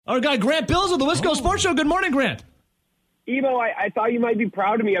Our guy Grant Bills of the Wisco Sports Show. Good morning, Grant. Evo, I thought you might be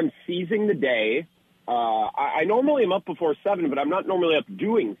proud of me. I'm seizing the day. I normally am up before 7, but I'm not normally up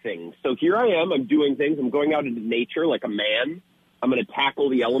doing things. So here I am. I'm doing things. I'm going out into nature like a man. I'm going to tackle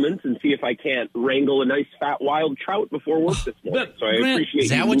the elements and see if I can't wrangle a nice fat wild trout before work this morning. So I appreciate. Is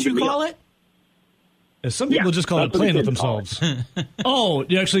that what you call it? Some people just call it playing with themselves. Oh,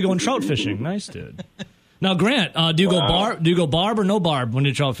 you're actually going trout fishing. Nice, dude. Now, Grant, do you go barb or no barb when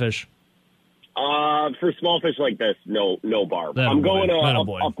you trout fish? For small fish like this, no barb. That I'm going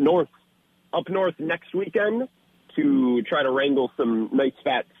up north next weekend to try to wrangle some nice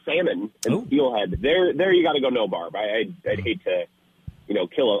fat salmon and steelhead. There you got to go no barb. I'd hate to,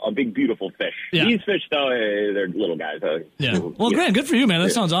 kill a big beautiful fish. Yeah. These fish though, they're little guys. Yeah. Well, Grant, good for you, man.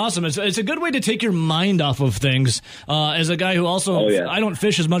 That sounds awesome. It's a good way to take your mind off of things. As a guy who also, I don't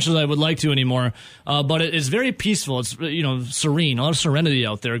fish as much as I would like to anymore, but it's very peaceful. It's serene, a lot of serenity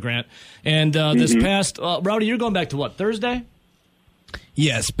out there, Grant. And this past Rowdy, you're going back to what, Thursday?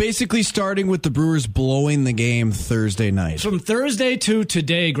 Yes, basically starting with the Brewers blowing the game Thursday night. From Thursday to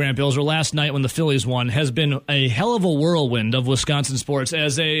today, Grant Bills, or last night when the Phillies won, has been a hell of a whirlwind of Wisconsin sports.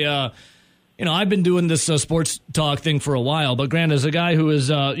 As a, I've been doing this sports talk thing for a while, but Grant, as a guy who is,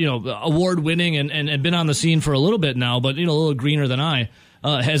 award-winning and been on the scene for a little bit now, but, a little greener than I,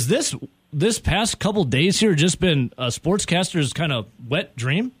 has this past couple days here just been a sportscaster's kind of wet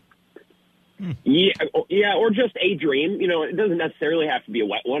dream? Yeah, or just a dream. It doesn't necessarily have to be a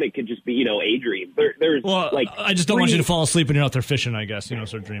wet one. It could just be, a dream. I just don't want you to fall asleep when you're out there fishing, I guess,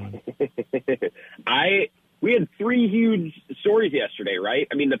 start dreaming. We had 3 huge stories yesterday, right?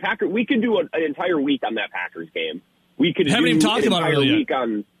 I mean, the Packers, we could do an entire week on that Packers game. We could haven't even talked about it really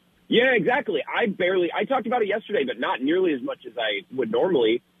yet. Yeah, exactly. I talked about it yesterday, but not nearly as much as I would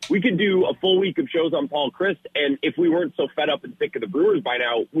normally. We could do a full week of shows on Paul Chryst, and if we weren't so fed up and sick of the Brewers by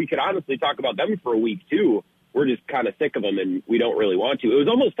now, we could honestly talk about them for a week, too. We're just kind of sick of them, and we don't really want to. It was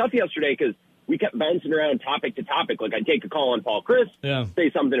almost tough yesterday because we kept bouncing around topic to topic. Like, I'd take a call on Paul Chryst, say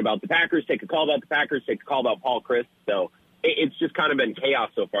something about the Packers, take a call about the Packers, take a call about Paul Chryst. So it's just kind of been chaos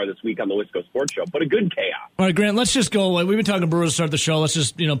so far this week on the Wisco Sports Show, but a good chaos. All right, Grant, let's just go. We've been talking Brewers to start the show. Let's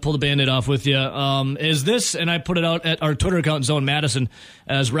just, pull the Band-Aid off with you. Is this, and I put it out at our Twitter account, Zone Madison,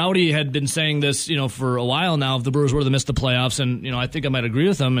 as Rowdy had been saying this, for a while now, if the Brewers were to miss the playoffs, and, I think I might agree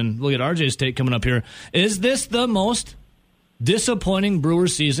with him, and look at RJ's take coming up here. Is this the most disappointing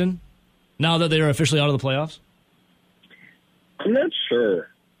Brewers season now that they are officially out of the playoffs? I'm not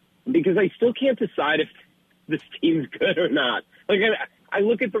sure, because I still can't decide if this team's good or not. Like, I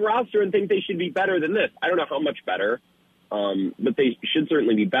look at the roster and think they should be better than this. I don't know how much better, but they should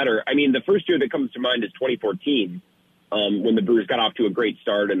certainly be better. I mean, the first year that comes to mind is 2014, when the Brewers got off to a great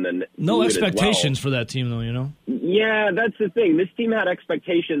start and then no expectations for that team, though. Yeah, that's the thing. This team had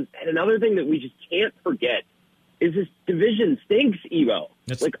expectations, and another thing that we just can't forget is this division stinks, Evo.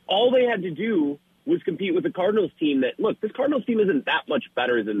 Like, all they had to do was compete with the Cardinals team that, look, this Cardinals team isn't that much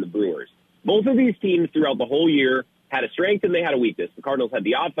better than the Brewers. Both of these teams throughout the whole year had a strength and they had a weakness. The Cardinals had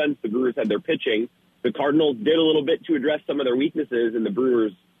the offense. The Brewers had their pitching. The Cardinals did a little bit to address some of their weaknesses, and the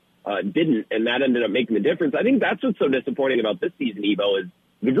Brewers didn't, and that ended up making the difference. I think that's what's so disappointing about this season, Evo, is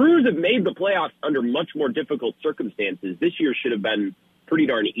the Brewers have made the playoffs under much more difficult circumstances. This year should have been pretty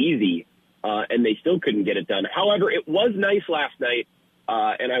darn easy, and they still couldn't get it done. However, it was nice last night,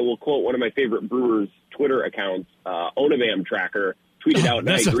 and I will quote one of my favorite Brewers Twitter accounts, Onavam Tracker, tweeted out, and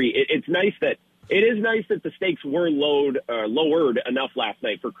I agree. It is nice that the stakes were lowered enough last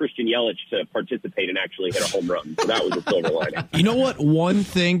night for Christian Yelich to participate and actually hit a home run. So that was a silver lining. You know what? One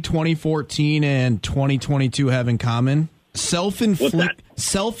thing 2014 and 2022 have in common: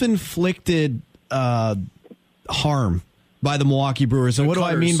 self-inflicted harm by the Milwaukee Brewers. And what do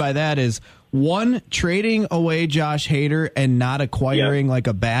I mean by that is, one, trading away Josh Hader and not acquiring like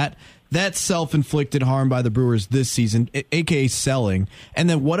a bat. That's self-inflicted harm by the Brewers this season, a.k.a. selling. And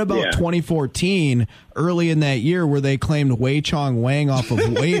then what about 2014, early in that year, where they claimed Wei-Chong Wang off of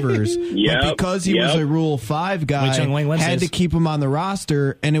waivers, but because he was a Rule 5 guy, had to keep him on the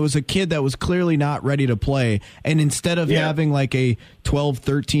roster, and it was a kid that was clearly not ready to play. And instead of having like a 12,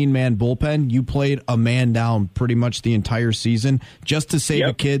 13-man bullpen, you played a man down pretty much the entire season just to save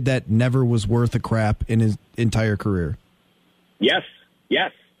a kid that never was worth a crap in his entire career. Yes.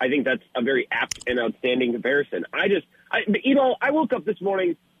 I think that's a very apt and outstanding comparison. I woke up this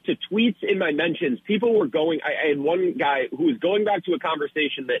morning to tweets in my mentions. People were going, I had one guy who was going back to a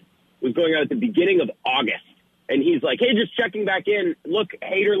conversation that was going on at the beginning of August. And he's like, hey, just checking back in. Look,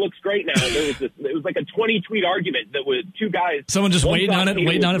 Hader looks great now. And it was like a 20-tweet argument that was two guys. Someone just waiting on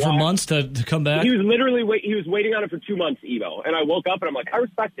it for months to come back? He was literally he was waiting on it for 2 months, Evo. And I woke up and I'm like, I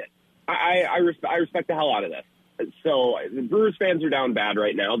respect it. I respect the hell out of this. So the Brewers fans are down bad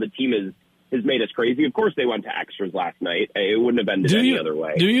right now. The team has made us crazy. Of course, they went to extras last night. It wouldn't have been any other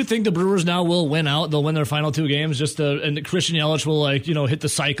way. Do you think the Brewers now will win out? They'll win their final 2 games, and Christian Yelich will hit the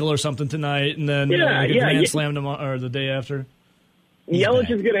cycle or something tonight, and then grand slam tomorrow or the day after. Yelich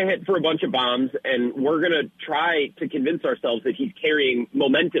is going to hit for a bunch of bombs, and we're going to try to convince ourselves that he's carrying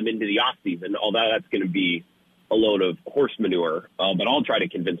momentum into the offseason, although that's going to be a load of horse manure. But I'll try to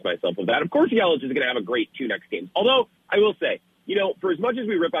convince myself of that. Of course, Yelich is going to have a great 2 next games. Although, I will say, for as much as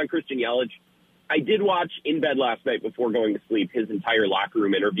we rip on Christian Yelich, I did watch in bed last night before going to sleep his entire locker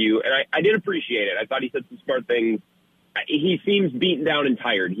room interview, and I did appreciate it. I thought he said some smart things. He seems beaten down and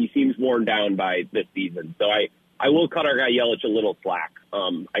tired. He seems worn down by this season. So I will cut our guy Yelich a little slack.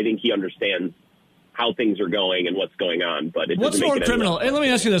 I think he understands how things are going and what's going on. But what's more criminal? Hey, let me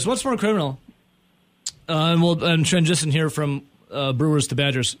ask you this: what's more criminal? And we'll transition here from Brewers to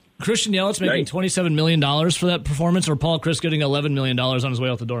Badgers. Christian Yelich making $27 million for that performance, or Paul Chryst getting $11 million on his way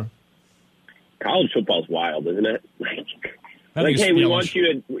out the door? College football's wild, isn't it? Hey, we want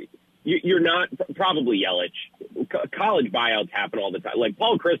you to. You're not probably Yelich. College buyouts happen all the time. Like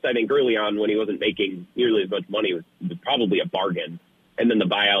Paul Chryst, I think early on when he wasn't making nearly as much money was probably a bargain, and then the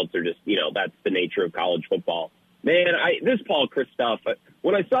buyouts are just that's the nature of college football. Man, this Paul Chryst stuff.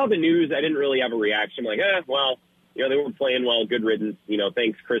 When I saw the news, I didn't really have a reaction. I'm like, well. They weren't playing well. Good riddance.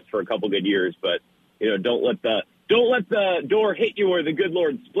 Thanks, Chris, for a couple good years. But don't let the door hit you or the good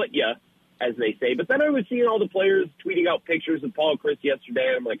Lord split you, as they say. But then I was seeing all the players tweeting out pictures of Paul Chryst yesterday.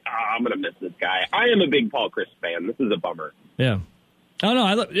 And I'm like, I'm gonna miss this guy. I am a big Paul Chryst fan. This is a bummer. Yeah. I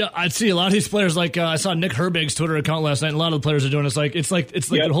don't know. I see a lot of these players. Like I saw Nick Herbig's Twitter account last night. And a lot of the players are doing it's like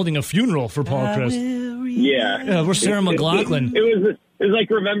they're holding a funeral for Paul Chryst. Yeah. We're Sarah McLachlan. It was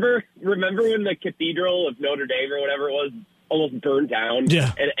like, remember when the Cathedral of Notre Dame or whatever it was almost burned down?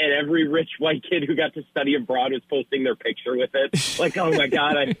 Yeah. And every rich white kid who got to study abroad was posting their picture with it. Like, oh my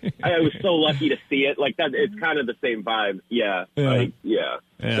God, I was so lucky to see it. Like that, it's kind of the same vibe. Yeah.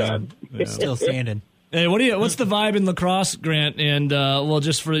 It's still standing. Hey, what's the vibe in lacrosse, Grant? And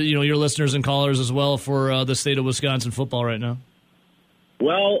just for your listeners and callers as well for the state of Wisconsin football right now.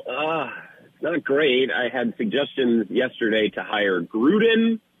 Well, not great. I had suggestions yesterday to hire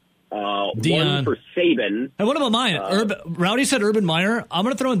Gruden, one for Saban. And what about mine? Rowdy said Urban Meyer. I'm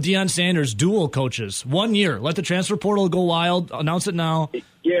going to throw in Deion Sanders, dual coaches. 1 year. Let the transfer portal go wild. Announce it now.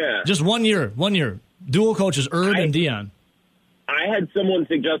 Yeah. Just 1 year. 1 year. Dual coaches, Urban and Deion. I had someone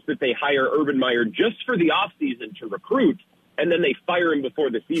suggest that they hire Urban Meyer just for the offseason to recruit, and then they fire him before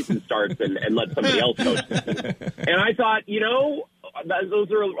the season starts and let somebody else coach the team. And I thought,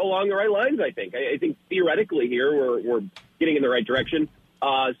 those are along the right lines, I think. I think theoretically here we're getting in the right direction.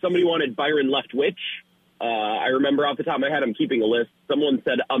 Somebody wanted Byron Leftwich. I remember off the top of my head, I'm keeping a list. Someone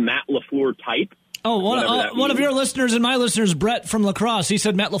said a Matt LaFleur type. Oh, one of your listeners and my listeners, Brett from La Crosse, he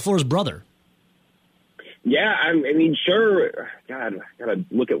said Matt LaFleur's brother. Yeah, I mean, sure. God, I got to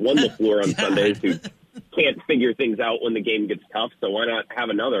look at one LaFleur on Sundays who can't figure things out when the game gets tough, so why not have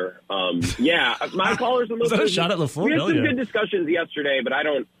another? My callers and listeners. Is that a shot at LaFleur? We had some good discussions yesterday, but I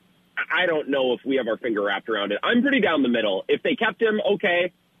don't know if we have our finger wrapped around it. I'm pretty down the middle. If they kept him,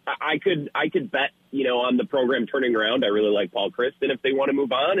 okay, I could bet, on the program turning around. I really like Paul Chryst, and if they want to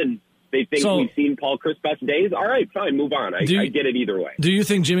move on and they think we've seen Paul Chryst's best days, all right, fine, move on. I get it either way. Do you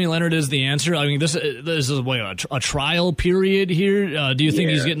think Jimmy Leonard is the answer? I mean, this is a trial period here. Do you think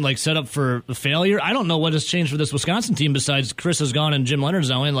he's getting set up for failure? I don't know what has changed for this Wisconsin team besides Chris has gone and Jim Leonard's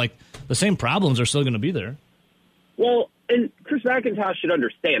now in. The same problems are still going to be there. Well, and Chris McIntosh should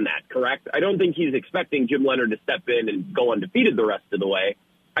understand that, correct? I don't think he's expecting Jim Leonard to step in and go undefeated the rest of the way.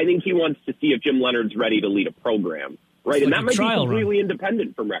 I think he wants to see if Jim Leonard's ready to lead a program. Right, and that might be completely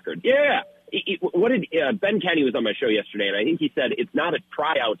independent from record. Yeah. What did Ben Kenny was on my show yesterday, and I think he said it's not a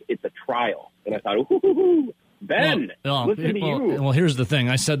tryout, it's a trial. And I thought, Ben, listen to you. Well, here's the thing.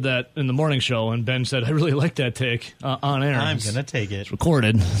 I said that in the morning show, and Ben said, I really like that take on air. I'm going to take it. It's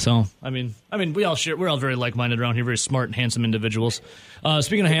recorded. So, I mean, we're all very like-minded around here, very smart and handsome individuals.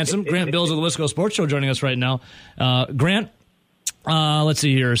 Speaking of handsome, Grant Bills of the Wisco Sports Show joining us right now. Grant, let's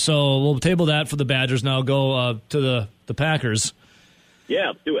see here. So we'll table that for the Badgers now. Go to the Packers. Yeah,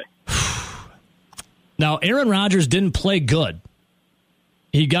 let's do it. Now, Aaron Rodgers didn't play good.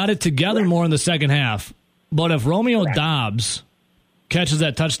 He got it together more in the second half. But if Romeo Doubs catches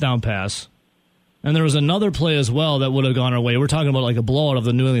that touchdown pass, and there was another play as well that would have gone our way, we're talking about a blowout of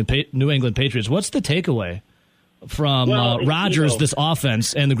the New England Patriots. What's the takeaway from Rodgers, this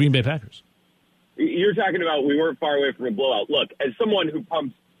offense, and the Green Bay Packers. You're talking about we weren't far away from a blowout. Look, as someone who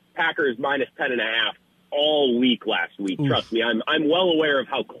pumps Packers minus 10.5 all week last week, trust me, I'm well aware of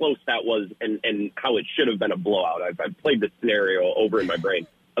how close that was and how it should have been a blowout. I've played this scenario over in my brain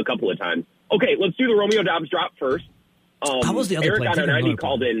a couple of times. Okay, let's do the Romeo Doubs drop first. How was the other Eric Ananandi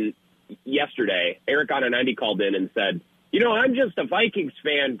called in yesterday. Eric Ananandi called in and said, I'm just a Vikings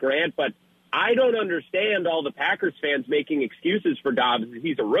fan, Grant, but I don't understand all the Packers fans making excuses for Dobbs.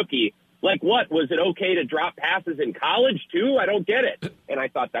 He's a rookie. Like what? Was it okay to drop passes in college too? I don't get it. And I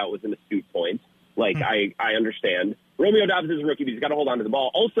thought that was an astute point. Like, I understand. Romeo Doubs is a rookie, but he's got to hold on to the ball.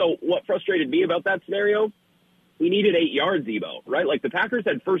 Also, what frustrated me about that scenario, we needed 8 yards, Ebo, right? Like, the Packers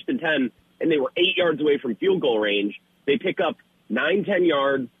had 1st and 10, and they were 8 yards away from field goal range. They pick up 9-10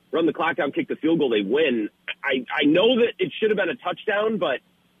 yards, run the clock down, kick the field goal, they win. I know that it should have been a touchdown, but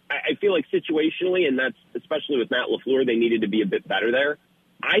I feel like situationally, and that's especially with Matt LaFleur, they needed to be a bit better there.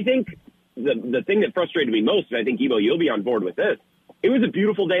 I think the thing that frustrated me most, and I think, Ebo, you'll be on board with this, it was a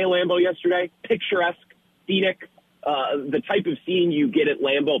beautiful day at Lambeau yesterday, picturesque, scenic, the type of scene you get at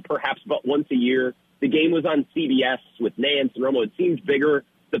Lambeau perhaps but once a year. The game was on CBS with Nance and Romo. It seemed bigger.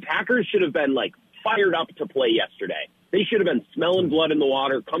 The Packers should have been, fired up to play yesterday. They should have been smelling blood in the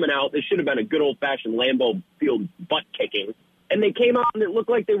water, coming out. This should have been a good old-fashioned Lambeau Field butt-kicking. And they came out and it looked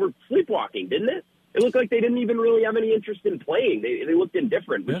like they were sleepwalking, didn't it? It looked like they didn't even really have any interest in playing. They looked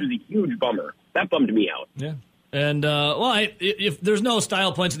indifferent, which was a huge bummer. That bummed me out. Yeah. And, if there's no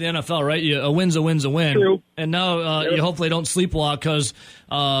style points in the NFL, right? A win's a win's a win. True. And now you hopefully don't sleepwalk because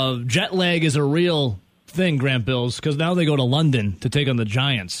jet lag is a real thing, Grant Bills, because now they go to London to take on the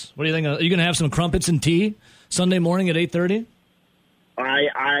Giants. What do you think? Are you going to have some crumpets and tea Sunday morning at 8:30?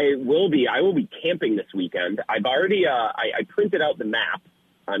 I will be. I will be camping this weekend. I've already I printed out the map.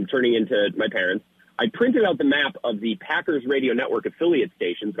 I'm turning into my parents. I printed out the map of the Packers Radio Network affiliate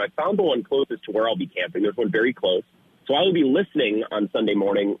stations, but I found the one closest to where I'll be camping. There's one very close. So I will be listening on Sunday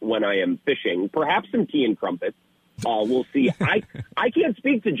morning when I am fishing, perhaps some tea and crumpets. We'll see. I can't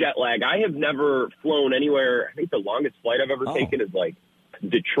speak to jet lag. I have never flown anywhere. I think the longest flight I've ever taken is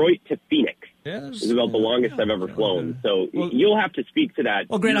Detroit to Phoenix. Yes. It's about the longest I've ever flown. So you'll have to speak to that.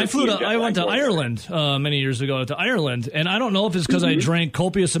 Well, Grant, I went to Ireland many years ago to Ireland, and I don't know if it's because I drank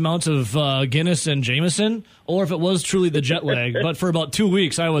copious amounts of Guinness and Jameson or if it was truly the jet lag. But for about 2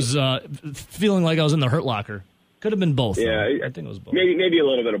 weeks, I was feeling like I was in the Hurt Locker. Could have been both. Yeah, I think it was both. Maybe a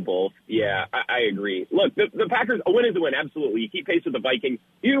little bit of both. Yeah, I agree. Look, the Packers, a win is a win, absolutely. You keep pace with the Vikings.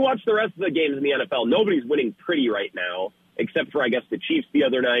 You watch the rest of the games in the NFL, nobody's winning pretty right now, except for, I guess, the Chiefs the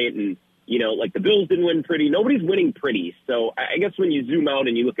other night. And, the Bills didn't win pretty. Nobody's winning pretty. So I guess when you zoom out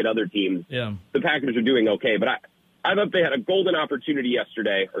and you look at other teams, the Packers are doing okay. But I thought they had a golden opportunity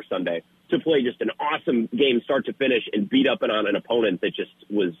yesterday or Sunday to play just an awesome game start to finish and beat up on an opponent that just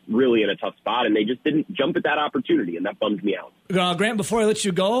was really in a tough spot, and they just didn't jump at that opportunity, and that bummed me out. Grant, before I let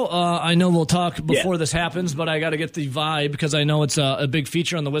you go, I know we'll talk before this happens, but I got to get the vibe because I know it's a big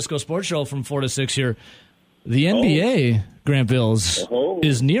feature on the Wisco Sports Show from 4 to 6 here. The NBA, Grant Bills,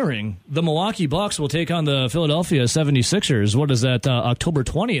 is nearing. The Milwaukee Bucks will take on the Philadelphia 76ers. What is that, October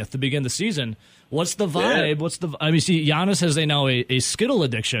 20th to begin the season? What's the vibe? Yeah. See, Giannis has now a Skittle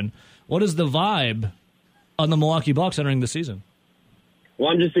addiction. What is the vibe on the Milwaukee Bucks entering the season? Well,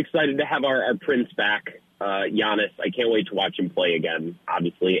 I'm just excited to have our Prince back, Giannis. I can't wait to watch him play again,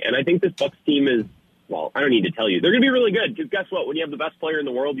 obviously. And I think this Bucks team is, well, I don't need to tell you. They're going to be really good because guess what? When you have the best player in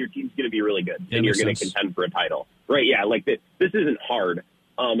the world, your team's going to be really good. And you're going to contend for a title. Right, yeah, this isn't hard.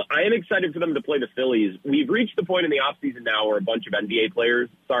 I am excited for them to play the Phillies. We've reached the point in the offseason now where a bunch of NBA players,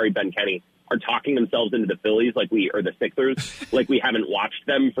 sorry, Ben Kenny, are talking themselves into the Phillies or the Sixers, like we haven't watched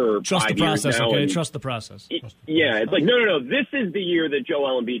them for 5 years now. Okay? Trust the process. It's like, no. This is the year that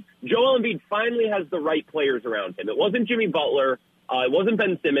Joel Embiid finally has the right players around him. It wasn't Jimmy Butler. It wasn't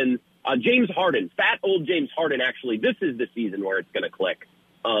Ben Simmons. James Harden, fat old James Harden, actually, this is the season where it's going to click.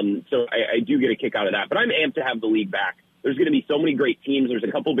 So I do get a kick out of that. But I'm amped to have the league back. There's going to be so many great teams. There's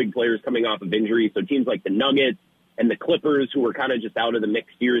a couple big players coming off of injury. So teams like the Nuggets and the Clippers, who were kind of just out of the mix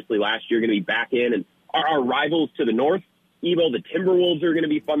seriously last year, are going to be back in. And our rivals to the north, Evo, the Timberwolves are going to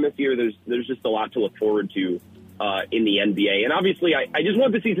be fun this year. There's just a lot to look forward to in the NBA. And obviously, I just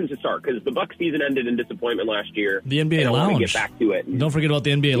want the season to start because the Bucks season ended in disappointment last year. The NBA and Lounge. I want to get back to it. And don't forget about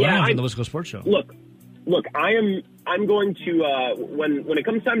the NBA Lounge on the Wisco Sports Show. Look, I'm going to when it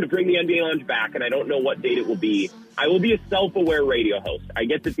comes time to bring the NBA Lounge back, and I don't know what date it will be, I will be a self-aware radio host. I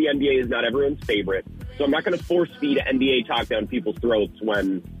get that the NBA is not everyone's favorite, so I'm not going to force feed NBA talk down people's throats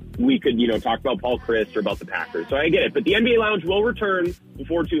when we could, talk about Paul Chryst or about the Packers. So I get it. But the NBA Lounge will return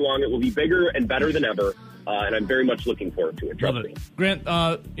before too long. It will be bigger and better than ever. and I'm very much looking forward to it. Trust me. Grant,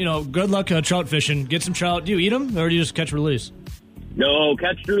 good luck trout fishing. Get some trout. Do you eat them, or do you just catch and release? No,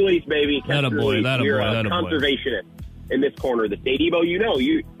 catch and release, baby. Catch and release. You're a conservationist in this corner of the state. Ebo,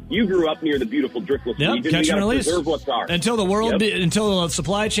 you grew up near the beautiful driftless region. Catch and release. Preserve what's ours. Until the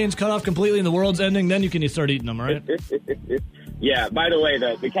supply chain's cut off completely and the world's ending, then you can start eating them, right? Yeah, by the way,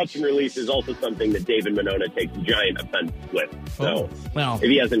 the catch and release is also something that David Monona takes giant offense with. So, if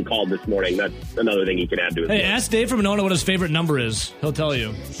he hasn't called this morning, that's another thing he can add to his list. Ask Dave from Monona what his favorite number is. He'll tell you.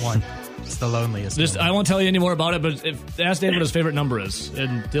 1. It's the loneliest. I won't tell you any more about it, but ask Dave what his favorite number is,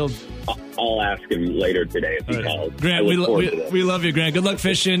 and I'll ask him later today if he calls. Grant, we love you, Grant. Good luck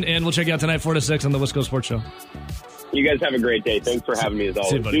fishing, and we'll check you out tonight 4 to 6 on the Wisco Sports Show. You guys have a great day. Thanks for having me as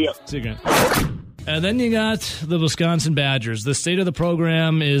always. See you, buddy. See you, Grant. And then you got the Wisconsin Badgers. The state of the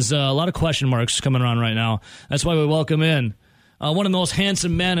program is a lot of question marks coming around right now. That's why we welcome in one of the most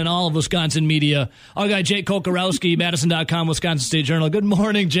handsome men in all of Wisconsin media, our guy Jake Kocorowski, Madison.com, Wisconsin State Journal. Good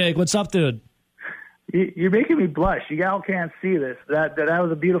morning, Jake. What's up, dude? You're making me blush. You all can't see this. That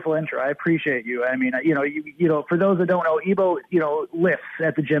was a beautiful intro. I appreciate you. I mean, for those that don't know, Ebo, lifts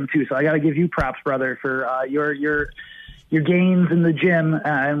at the gym too. So I got to give you props, brother, for your gains in the gym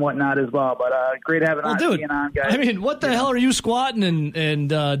and whatnot as well. But great having being on, guys. I mean, what the hell are you squatting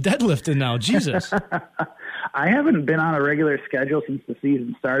and deadlifting now? Jesus. I haven't been on a regular schedule since the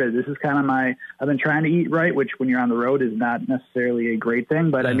season started. This is kind of I've been trying to eat right, which when you're on the road is not necessarily a great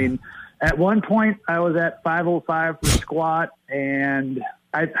thing. But I mean, at one point I was at 505 for squat, and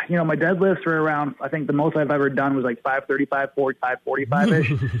my deadlifts were around, I think the most I've ever done was like 535,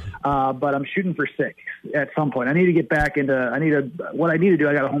 45-ish. But I'm shooting for 6 at some point. I need to get back into, what I need to do,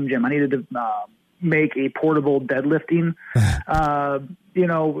 I got a home gym. I needed to make a portable deadlifting,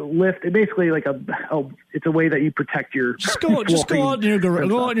 lift. Basically like it's a way that you protect your. Just go out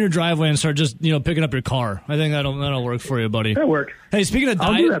in your driveway and start just, picking up your car. I think that'll work for you, buddy. That'll work. Hey, speaking of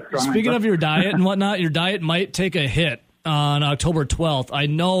diet, of your diet and whatnot, your diet might take a hit on October 12th. I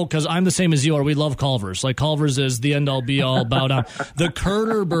know because I'm the same as you are. We love Culver's. Like Culver's is the end all be all bow down. The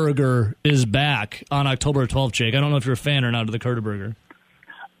Curter Burger is back on October 12th, Jake. I don't know if you're a fan or not of the Curter Burger.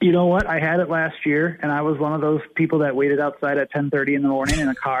 You know what? I had it last year, and I was one of those people that waited outside at 10:30 in the morning in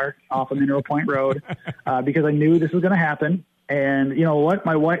a car off of Mineral Point Road because I knew this was going to happen. And you know what?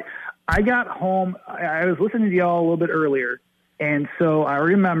 My wife, I got home. I was listening to y'all a little bit earlier, and so I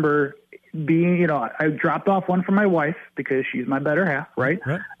remember being, I dropped off one for my wife because she's my better half, right?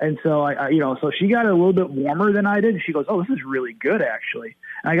 And so so she got it a little bit warmer than I did. She goes, "Oh, this is really good, actually."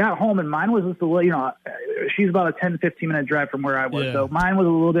 And I got home, and mine was just a little, she's about a 10, 15-minute drive from where I was. Yeah. So mine was a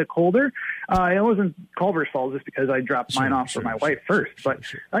little bit colder. It wasn't Culver's fault just because I dropped mine off for my wife first. But,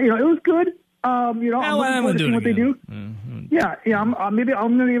 it was good. I'm looking forward to seeing what they do. Mm-hmm. Yeah. Maybe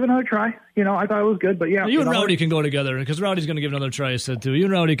I'm going to give it another try. I thought it was good, but yeah. You and Rowdy can go together because Rowdy's going to give it another try, I said, too. You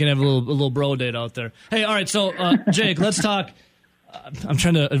and Rowdy can have a little bro date out there. Hey, all right, so, Jake, let's talk. I'm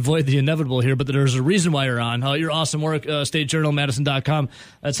trying to avoid the inevitable here, but there's a reason why you're on. Your awesome work, State Journal, Madison.com.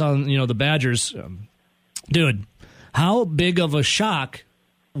 That's on, the Badgers. Dude, how big of a shock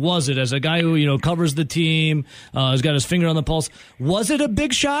was it as a guy who, covers the team, has got his finger on the pulse? Was it a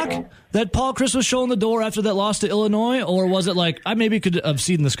big shock that Paul Chryst was showing the door after that loss to Illinois, or was it like, I maybe could have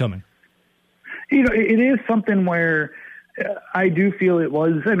seen this coming? It is something where I do feel it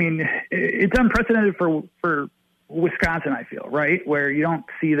was. I mean, it's unprecedented for Wisconsin, I feel, right? Where you don't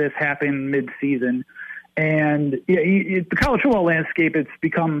see this happen mid-season. And the college football landscape, it's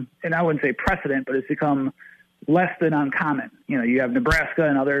become, and I wouldn't say precedent, but it's become less than uncommon. You have Nebraska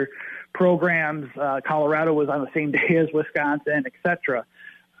and other programs. Colorado was on the same day as Wisconsin, et cetera.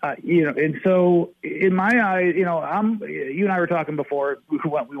 And so in my eyes, you and I were talking before we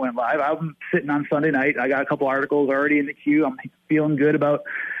went live. I'm sitting on Sunday night. I got a couple articles already in the queue. I'm feeling good about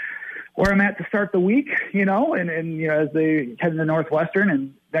where I'm at to start the week, and as they head into Northwestern,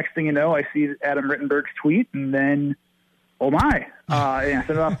 and next thing you know, I see Adam Rittenberg's tweet, and then, oh my, and I send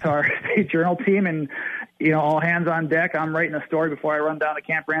it off to our State Journal team, and, all hands on deck. I'm writing a story before I run down to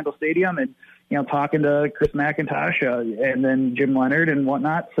Camp Randall Stadium and, talking to Chris McIntosh and then Jim Leonard and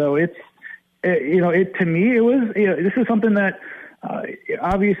whatnot. So to me, it was, this is something that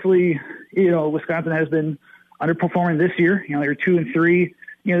obviously, Wisconsin has been underperforming this year. They're 2-3.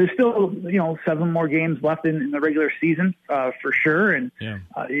 There's still, 7 more games left in the regular season for sure. And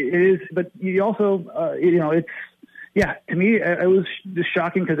it is, but you also, to me, it was just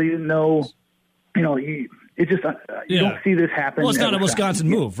shocking because I didn't know, it's just, you don't see this happen. Well, it's not a Wisconsin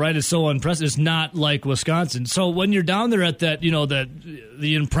move, right? It's so unprecedented. It's not like Wisconsin. So when you're down there at that,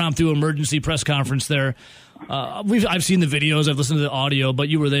 the impromptu emergency press conference there, I've seen the videos, I've listened to the audio, but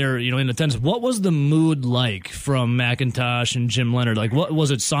you were there, in attendance. What was the mood like from McIntosh and Jim Leonhard? Like, what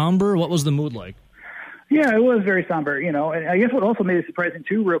was it, somber? What was the mood like? Yeah, it was very somber, and I guess what also made it surprising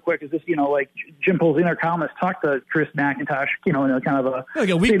too, real quick, is this, like Jim Polzin, our columnist, talked to Chris McIntosh, in a kind of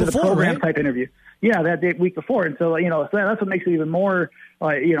a week before, the program right? type interview. Yeah, that day, week before, and so so that's what makes it even more,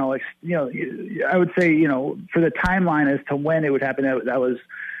 I would say, for the timeline as to when it would happen, that was,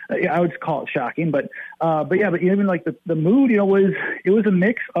 I would call it shocking, but even like the mood, it was a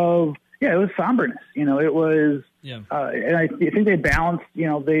mix of, it was somberness, it was. Yeah. And I think they balanced,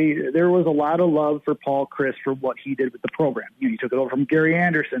 there was a lot of love for Paul Chryst for what he did with the program. He took it over from Gary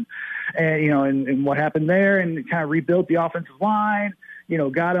Anderson and, and what happened there, and kind of rebuilt the offensive line,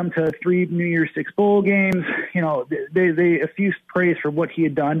 got him to 3 New Year's Six bowl games. They effused praise for what he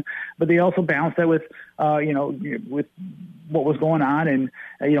had done, but they also balanced that with, with what was going on and,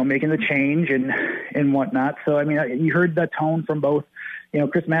 making the change and whatnot. So, you heard that tone from both,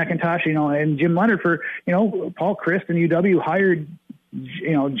 Chris McIntosh, and Jim Leonhard for, Paul Chryst and UW hired,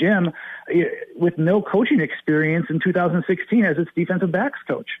 Jim with no coaching experience in 2016 as its defensive backs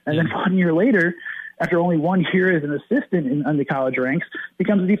coach. And then 1 year later, after only 1 year as an assistant in the college ranks,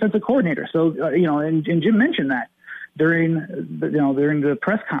 becomes a defensive coordinator. So, and Jim mentioned that during the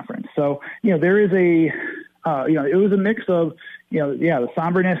press conference. So, there is it was a mix of, the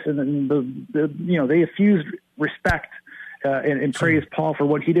somberness and they effused respect and praise Paul for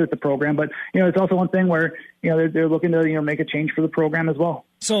what he did with the program. But, it's also one thing where, they're looking to, make a change for the program as well.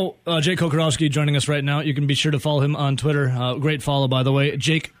 So, Jake Kocorowski joining us right now. You can be sure to follow him on Twitter. Great follow, by the way.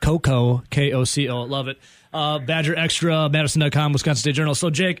 Jake Koko, K-O-C-O. Love it. Badger Extra, Madison.com, Wisconsin State Journal.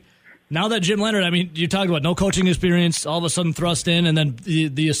 So, Jake, now that Jim Leonhard, you talked about no coaching experience, all of a sudden thrust in, and then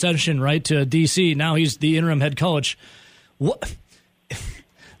the ascension, right, to D.C. Now he's the interim head coach.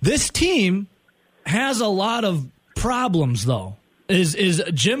 This team has a lot of problems, though. Is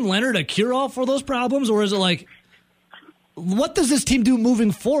Jim Leonhard a cure-all for those problems, or is it like, what does this team do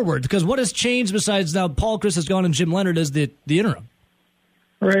moving forward? Because what has changed besides now Paul Chryst has gone and Jim Leonhard is the interim?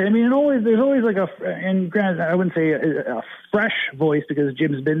 Right. There's always like and granted, I wouldn't say a fresh voice because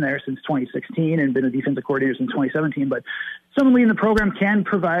Jim's been there since 2016 and been a defensive coordinator since 2017, but someone leading the program can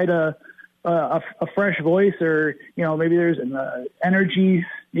provide a fresh voice, or, maybe there's an energy,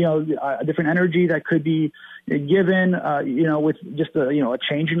 a different energy that could be given, with just a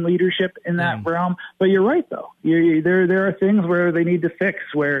change in leadership in that realm. But you're right, though. There are things where they need to fix,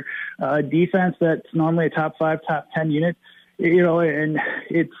 where defense that's normally a top 5, top 10 unit, and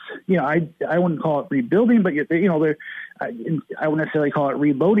it's, I wouldn't call it rebuilding, but I wouldn't necessarily call it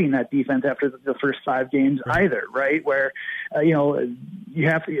reloading that defense after the first 5 games either, right? Where, you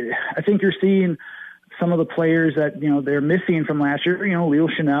have to, I think you're seeing some of the players that, they're missing from last year, Leo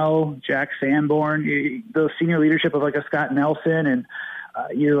Chanel, Jack Sanborn, the senior leadership of like a Scott Nelson and,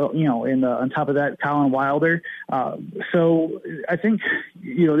 on top of that, Colin Wilder. So I think,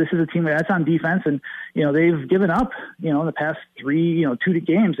 this is a team that's on defense, and, they've given up, in the past 2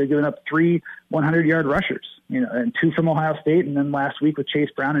 games, they've given up 3 100-yard rushers, and 2 from Ohio State, and then last week with Chase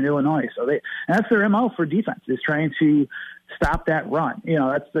Brown in Illinois. So that's their MO for defense, is trying to stop that run.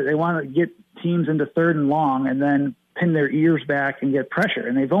 They want to get teams into 3rd and long and then pin their ears back and get pressure.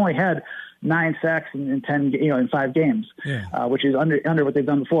 And they've only had 9 sacks in 10, in 5 games, which is under what they've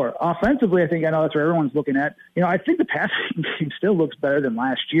done before. Offensively, I know that's where everyone's looking at. I think the passing game still looks better than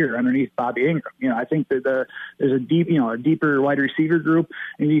last year underneath Bobby Ingram. I think that there's a deeper wide receiver group,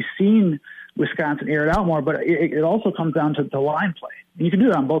 and you've seen Wisconsin air it out more, but it also comes down to the line play. And you can do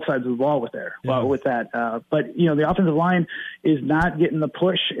it on both sides of the ball with that. But the offensive line is not getting the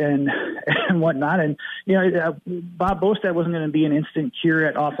push and whatnot. And Bob Bostad wasn't going to be an instant cure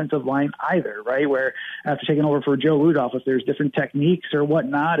at offensive line either, right? Where after taking over for Joe Rudolph, if there's different techniques or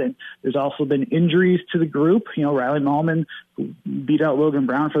whatnot, and there's also been injuries to the group. Riley Mallman, who beat out Logan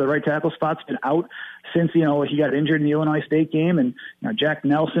Brown for the right tackle spot's been out since he got injured in the Illinois State game, and Jack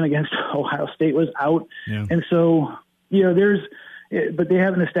Nelson against Ohio State was out, and so but they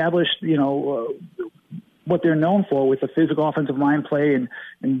haven't established what they're known for with the physical offensive line play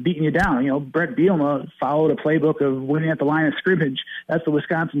and beating you down. Brett Bielema followed a playbook of winning at the line of scrimmage. That's the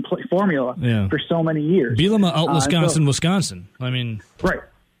Wisconsin formula for so many years. Bielema out Wisconsin. Right.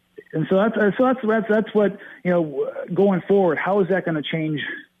 And so that's what going forward. How is that going to change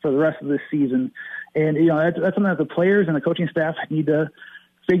for the rest of this season? And that's something that the players and the coaching staff need to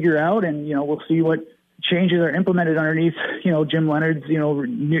figure out. And we'll see what changes are implemented underneath Jim Leonhard's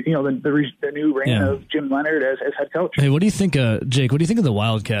the new reign of Jim Leonhard as head coach. Hey, what do you think, Jake? What do you think of the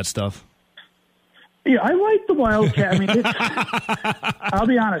Wildcat stuff? Yeah, I like the Wildcat. I mean, I'll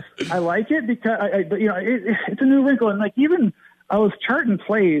be honest. I like it because, but it's a new wrinkle. And like, even I was charting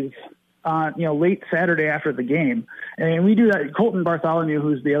plays, late Saturday after the game, and we do that. Colton Bartholomew,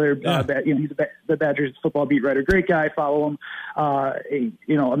 who's the other, he's the Badgers football beat writer, great guy. Follow him.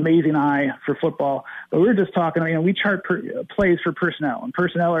 Amazing eye for football. But we were just talking. We chart plays for personnel, and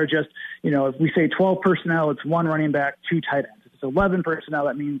personnel are just, if we say 12 personnel, it's 1 running back, 2 tight ends. 11 personnel,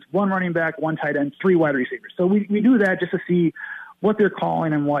 that means 1 running back, 1 tight end, 3 wide receivers. So we do that just to see what they're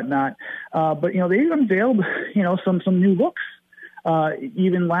calling and whatnot. But they unveiled, some new looks,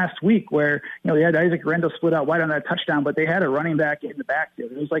 even last week where, they had Isaac Guerrero split out wide on that touchdown, but they had a running back in the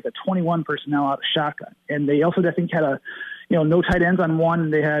backfield. It was like a 21 personnel out of shotgun. And they also, I think, had no tight ends on one.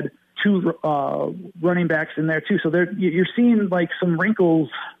 They had 2 running backs in there too. So you're seeing like some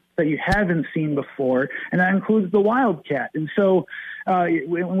wrinkles that you haven't seen before, and that includes the Wildcat. And so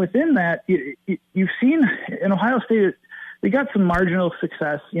within that, you've seen in Ohio State, they got some marginal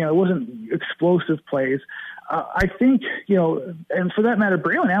success. It wasn't explosive plays. I think, and for that matter,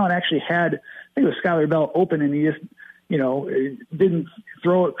 Braylon Allen actually had, I think it was Skylar Bell open, and he just, didn't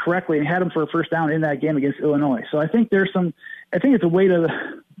throw it correctly and had him for a first down in that game against Illinois. So I think it's a way to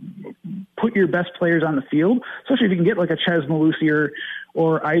put your best players on the field, especially if you can get like a Ches Malusi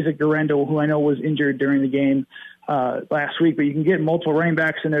or Isaac Guerrero, who I know was injured during the game last week, but you can get multiple running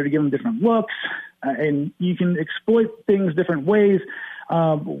backs in there to give them different looks, and you can exploit things different ways.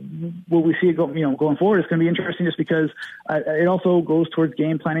 Will we see it going forward? It's going to be interesting just because it also goes towards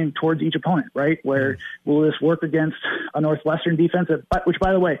game planning towards each opponent, right? Where will this work against a Northwestern defense? Which,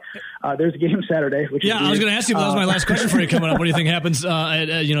 by the way, there's a game Saturday. I was going to ask you, but that was my last question for you coming up. What do you think happens at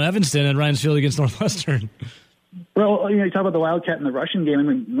Evanston and Ryan's Field against Northwestern? Well, you talk about the Wildcat in the rushing game. I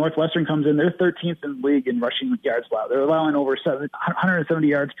mean, Northwestern comes in; they're 13th in the league in rushing yards allowed. They're allowing over 170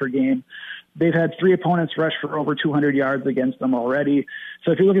 yards per game. They've had 3 opponents rush for over 200 yards against them already.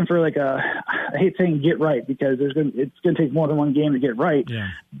 So if you're looking for I hate saying get right because it's going to take more than one game to get right. Yeah.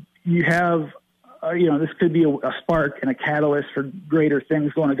 You have, this could be a spark and a catalyst for greater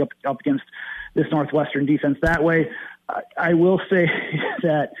things going up against this Northwestern defense. That way, I will say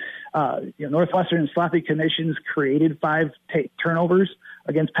that Northwestern in sloppy conditions created 5 turnovers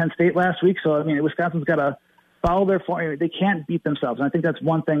against Penn State last week. So, Wisconsin's got to follow their form. They can't beat themselves. And I think that's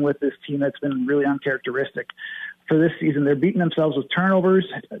one thing with this team that's been really uncharacteristic for this season. They're beating themselves with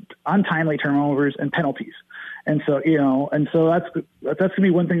turnovers, untimely turnovers, and penalties. And so, that's going to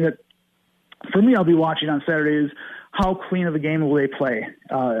be one thing that, for me, I'll be watching on Saturday is how clean of a game will they play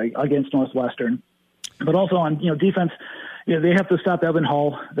against Northwestern. But also on, defense, they have to stop Evan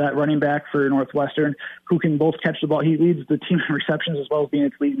Hull, that running back for Northwestern, who can both catch the ball. He leads the team in receptions as well as being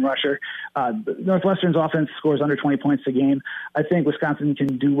its leading rusher. Northwestern's offense scores under 20 points a game. I think Wisconsin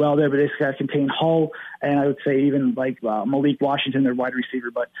can do well there, but they just got to contain Hull, and I would say even Malik Washington, their wide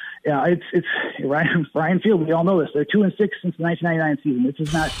receiver. But it's Ryan Field. We all know this. They're 2-6 since the 1999 season.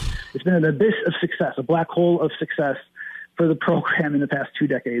 It's been an abyss of success, a black hole of success for the program in the past 2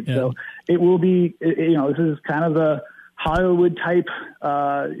 decades. Yeah. So it will be, this is kind of the Hollywood type,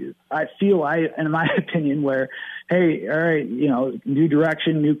 in my opinion, where, hey, all right, new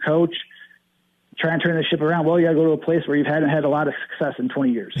direction, new coach, try and turn the ship around. Well, you got to go to a place where you hadn't had a lot of success in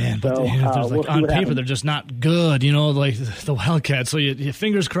 20 years. Yeah, so on paper, happens. They're just not good, like the Wildcats. So you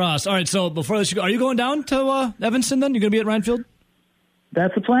fingers crossed. All right, so before this, are you going down to Evanston then? You're going to be at Ryan Field?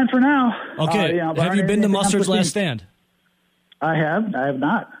 That's the plan for now. Okay. Have you been to Mustard's Last Stand? I have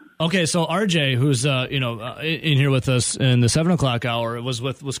not. Okay, so RJ, who's in here with us in the 7 o'clock hour, was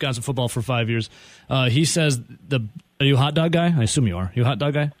with Wisconsin football for 5 years. He says, are you a hot dog guy? I assume you are. You a hot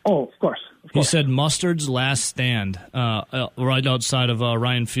dog guy? Oh, of course. He said Mustard's Last Stand, right outside of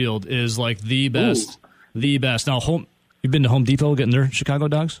Ryan Field, is like the best. Ooh. The best. Now, you've been to Home Depot getting their Chicago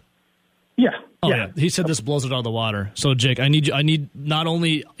dogs? Yeah. Oh, yeah. He said this blows it out of the water. So, Jake, I need not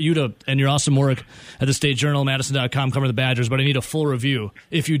only you to, and your awesome work at the State Journal, Madison.com, covering the Badgers, but I need a full review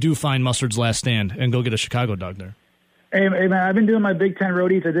if you do find Mustard's Last Stand and go get a Chicago dog there. Hey, man, I've been doing my Big Ten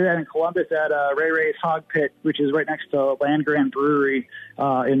roadies. I did that in Columbus at Ray Ray's Hog Pit, which is right next to Land Grant Brewery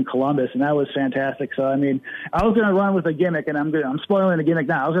in Columbus, and that was fantastic. So, I was going to run with a gimmick, and I'm spoiling the gimmick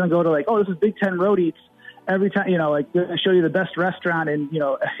now. I was going to go to this is Big Ten roadies. Every time, going to show you the best restaurant in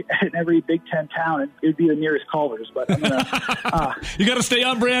every Big Ten town, and it would be the nearest Culver's. But I'm gonna, you got to stay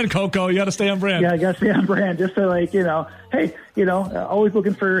on brand, Coco. You got to stay on brand. Yeah, I got to stay on brand just to hey, always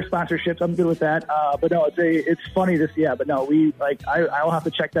looking for sponsorships. I'm good with that. But no, it's funny to see. Yeah, but no, I'll have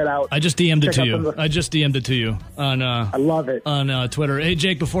to check that out. I just DM'd it to you. I just DM'd it to you on. I love it on Twitter. Hey,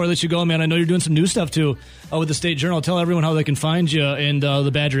 Jake, before I let you go, man, I know you're doing some new stuff too with the State Journal. Tell everyone how they can find you and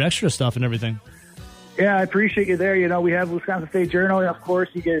the Badger Extra stuff and everything. Yeah, I appreciate you there. We have Wisconsin State Journal, and of course,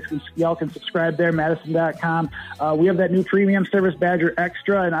 y'all can subscribe there, Madison.com. We have that new premium service, Badger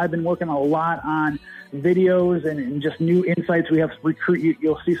Extra, and I've been working a lot on videos and just new insights. We have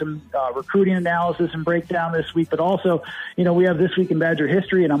you'll see some recruiting analysis and breakdown this week, but also, we have This Week in Badger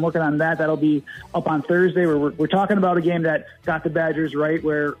History, and I'm working on that. That'll be up on Thursday, where we're talking about a game that got the Badgers right,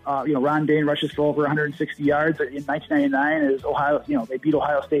 where Ron Dayne rushes for over 160 yards in 1999 as Ohio. They beat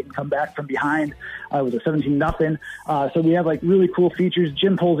Ohio State and come back from behind. It was a 17-0. So we have really cool features.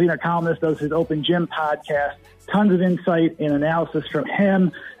 Jim Polzin, our columnist, does his Open Gym podcast. Tons of insight and analysis from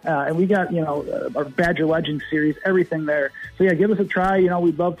him. And we got, our Badger Legends series, everything there. So, yeah, give us a try.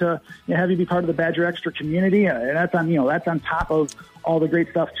 We'd love to have you be part of the Badger Extra community. And that's on top of all the great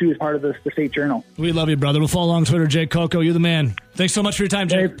stuff, too, as part of the State Journal. We love you, brother. We'll follow along Twitter, Jake Coco. You're the man. Thanks so much for your time,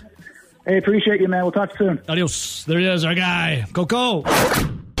 Jake. Hey, appreciate you, man. We'll talk soon. Adios. There he is, our guy, Coco.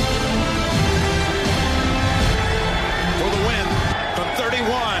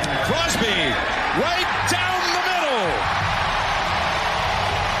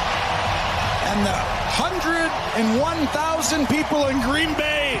 And the 101,000 people in Green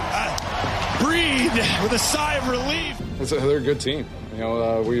Bay breathe with a sigh of relief. They're a good team.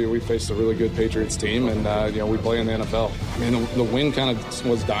 We faced a really good Patriots team, and we play in the NFL. I mean, the wind kind of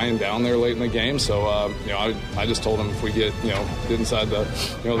was dying down there late in the game, so I just told them if we get inside the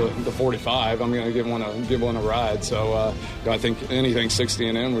 45, I'm going to give one a ride. So I think anything 60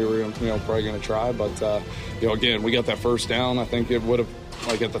 and in, we were probably going to try, but again, we got that first down. I think it would have.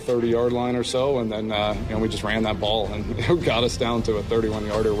 At the 30-yard line or so, and then we just ran that ball and it got us down to a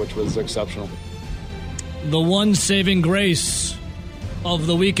 31-yarder, which was exceptional. The one saving grace of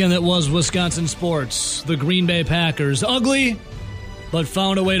the weekend that was Wisconsin sports, the Green Bay Packers. Ugly, but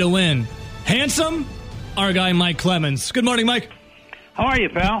found a way to win. Handsome, our guy Mike Clemens. Good morning, Mike. How are you,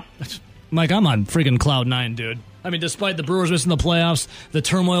 pal? Mike, I'm on freaking cloud nine, dude. I mean, despite the Brewers missing the playoffs, the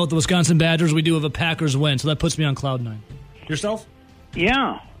turmoil with the Wisconsin Badgers, we do have a Packers win, so that puts me on cloud nine. Yourself?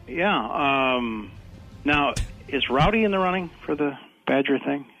 Yeah. Now, is Rowdy in the running for the Badger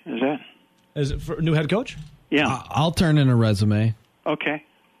thing? Is it for new head coach? Yeah. I'll turn in a resume. Okay.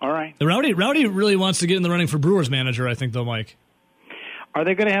 All right. The Rowdy really wants to get in the running for Brewers manager, I think, though, Mike. Are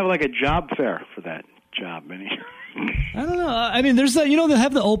they going to have a job fair for that job? I don't know. I mean, there's they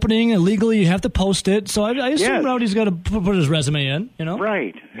have the opening, and legally you have to post it, so I assume Rowdy's got to put his resume in,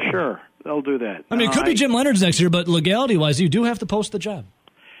 Right. Sure. They'll do that. I mean, it could be Jim Leonard's next year, but legality-wise, you do have to post the job.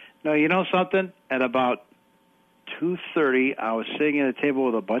 No, you know something? At about 2:30, I was sitting at a table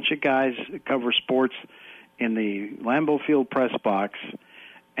with a bunch of guys that cover sports in the Lambeau Field press box,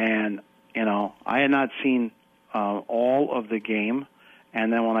 and, I had not seen all of the game.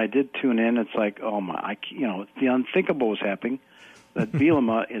 And then when I did tune in, it's like, oh, my, the unthinkable was happening, that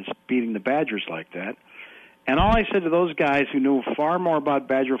Bielema is beating the Badgers like that. And all I said to those guys who knew far more about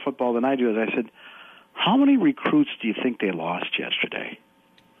Badger football than I do is I said, how many recruits do you think they lost yesterday?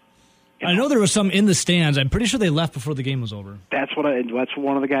 I know there was some in the stands. I'm pretty sure they left before the game was over. That's what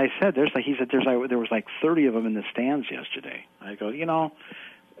one of the guys said. He said there was 30 of them in the stands yesterday. I go,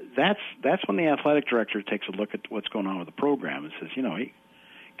 that's when the athletic director takes a look at what's going on with the program and says, you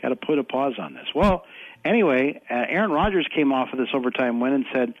got to put a pause on this. Well, anyway, Aaron Rodgers came off of this overtime win and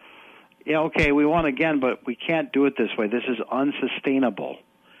said, yeah, okay, we won again, but we can't do it this way. This is unsustainable.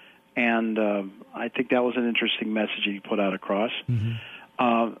 And I think that was an interesting message he put out across.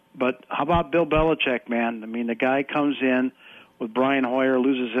 Mm-hmm. But how about Bill Belichick, man? I mean, the guy comes in with Brian Hoyer,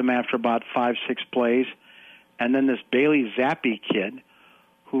 loses him after about 5-6 plays, and then this Bailey Zappi kid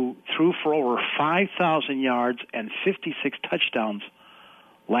who threw for over 5,000 yards and 56 touchdowns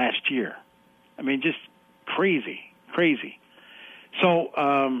last year. I mean, just crazy. So,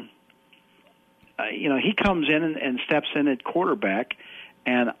 he comes in and steps in at quarterback,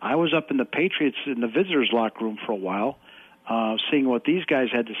 and I was up in the Patriots in the visitors' locker room for a while, seeing what these guys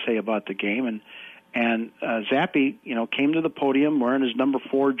had to say about the game, and Zappi, came to the podium wearing his number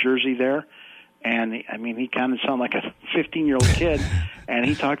 4 jersey there, and he kind of sounded like a 15-year-old kid, and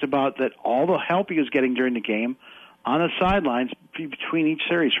he talked about that all the help he was getting during the game on the sidelines between each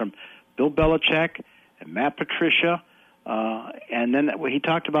series from Bill Belichick and Matt Patricia. And then what he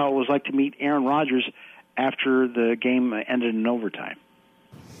talked about what it was like to meet Aaron Rodgers after the game ended in overtime.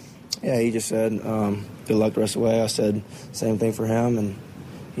 Yeah, he just said, good luck the rest of the way. I said same thing for him, and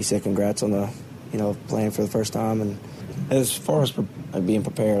he said congrats on playing for the first time. And as far as being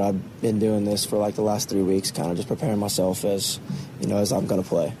prepared, I've been doing this for the last 3 weeks, kind of just preparing myself as I'm going to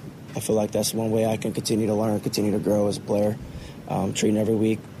play. I feel like that's one way I can continue to learn, continue to grow as a player, treating every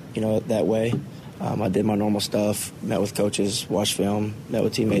week, that way. I did my normal stuff, met with coaches, watched film, met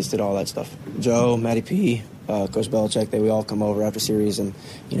with teammates, did all that stuff. Joe, Matty P, Coach Belichick, we all come over after series and,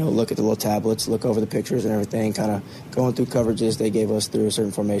 look at the little tablets, look over the pictures and everything, kind of going through coverages they gave us through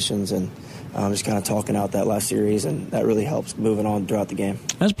certain formations and just kind of talking out that last series, and that really helps moving on throughout the game.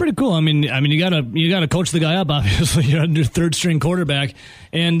 That's pretty cool. I mean, you gotta coach the guy up. Obviously, you're your third string quarterback,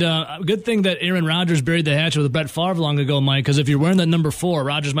 and good thing that Aaron Rodgers buried the hatchet with Brett Favre long ago, Mike. Because if you're wearing that number 4,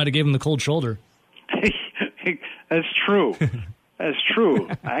 Rodgers might have gave him the cold shoulder. That's true. That's true.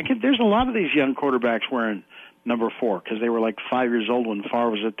 There's a lot of these young quarterbacks wearing number 4 because they were like 5 years old when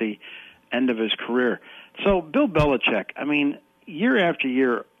Favre was at the end of his career. So Bill Belichick, I mean, year after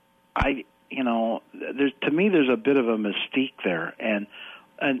year, to me there's a bit of a mystique there, and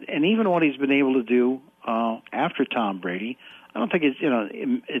even what he's been able to do after Tom Brady, I don't think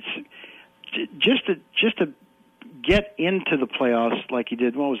it's just to get into the playoffs like he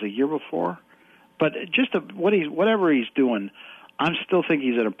did. What was the year before? But just whatever he's doing, I'm still think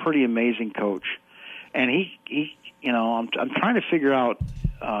he's a pretty amazing coach, and he I'm trying to figure out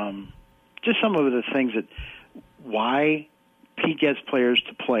just some of the things that why he gets players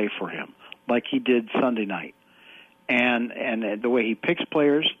to play for him like he did Sunday night, and the way he picks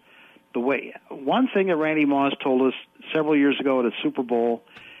players. One thing that Randy Moss told us several years ago at a Super Bowl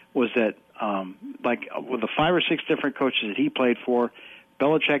was that with the 5 or 6 different coaches that he played for,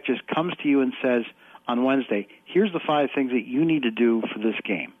 Belichick just comes to you and says on Wednesday, here's the 5 things that you need to do for this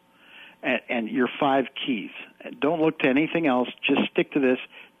game, and your 5 keys. Don't look to anything else. Just stick to this.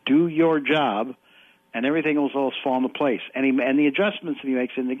 Do your job, and everything else will fall into place. And the adjustments that he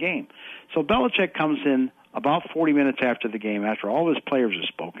makes in the game. So Belichick comes in about 40 minutes after the game, after all his players have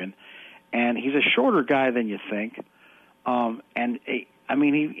spoken, and he's a shorter guy than you think.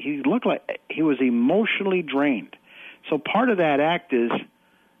 He looked like he was emotionally drained. So part of that act is,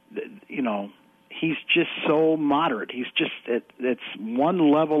 he's just so moderate. He's just it's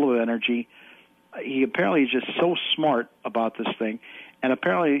one level of energy. He apparently is just so smart about this thing, and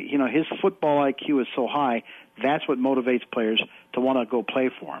apparently, his football IQ is so high. That's what motivates players to want to go play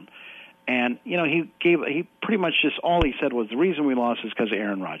for him. And he pretty much just all he said was the reason we lost is because of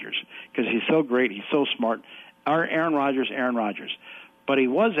Aaron Rodgers, because he's so great, he's so smart. Aaron Rodgers. But he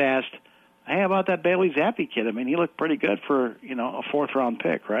was asked, hey, about that Bailey Zappi kid? I mean, he looked pretty good for, a 4th-round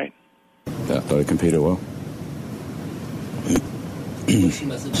pick, right? Yeah, I thought he competed well. What's the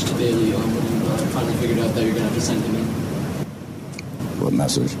message to Bailey when you finally figured out that you're going to have to send him in? What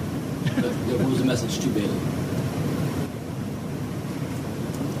message? What was the message to Bailey?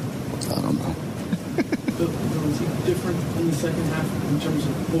 I don't know. Was he different in the second half in terms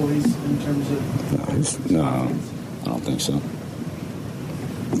of poise, in terms of... No, I don't think so.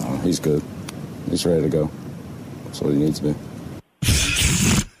 No, he's good. He's ready to go. That's what he needs to be.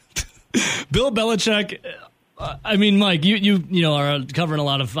 Bill Belichick, Mike, you are covering a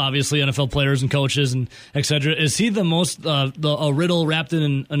lot of, obviously, NFL players and coaches and et cetera. Is he the most, a riddle wrapped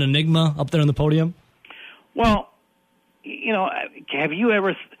in an enigma up there on the podium? Well, when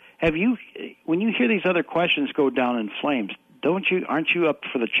you hear these other questions go down in flames, aren't you up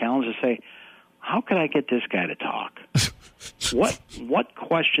for the challenge to say, how can I get this guy to talk? What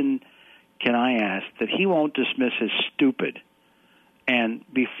question can I ask that he won't dismiss as stupid and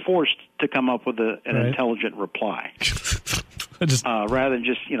be forced to come up with an intelligent reply, rather than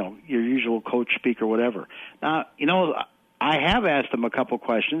just your usual coach speak or whatever. Now I have asked him a couple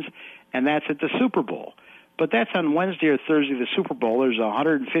questions, and that's at the Super Bowl. But that's on Wednesday or Thursday, the Super Bowl. There's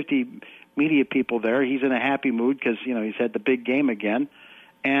 150 media people there. He's in a happy mood because he's had the big game again,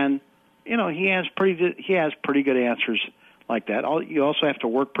 and he has pretty good answers like that. You also have to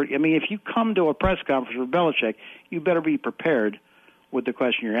work pretty. I mean, if you come to a press conference for Belichick, you better be prepared with the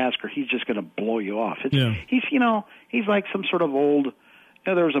question you're asked, or he's just going to blow you off. He's like some sort of old.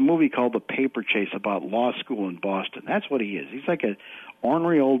 There was a movie called The Paper Chase about law school in Boston. That's what he is. He's like an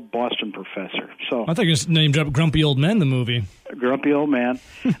ornery old Boston professor. So I think his name dropped Grumpy Old Man, the movie. Grumpy Old Man.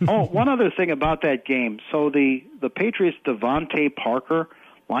 One other thing about that game. So the Patriots' Devontae Parker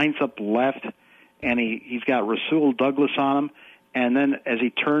lines up left, and he's got Rasul Douglas on him. And then as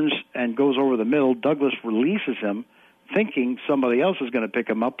he turns and goes over the middle, Douglas releases him, thinking somebody else is going to pick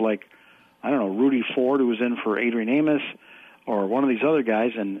him up, like, I don't know, Rudy Ford, who was in for Adrian Amos, or one of these other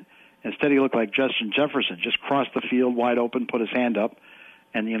guys, and instead he looked like Justin Jefferson, just crossed the field wide open, put his hand up,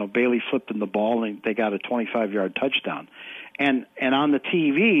 and Bailey flipped him the ball, and they got a 25-yard touchdown. And on the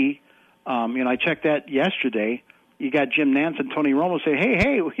TV, I checked that yesterday. You got Jim Nantz and Tony Romo say,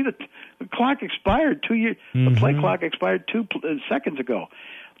 "Hey, the clock expired 2 years. The play clock expired 2 seconds ago."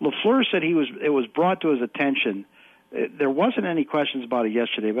 LaFleur said it was brought to his attention there wasn't any questions about it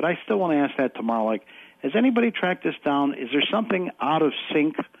yesterday, but I still want to ask that tomorrow. Like, has anybody tracked this down? Is there something out of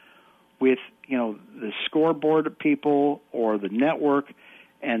sync with, the scoreboard people or the network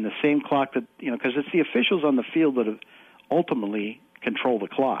and the same clock that, because it's the officials on the field that have ultimately control the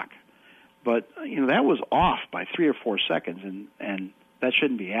clock. But, that was off by 3 or 4 seconds, and that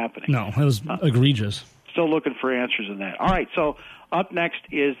shouldn't be happening. No, it was egregious. Still looking for answers in that. All right, so up next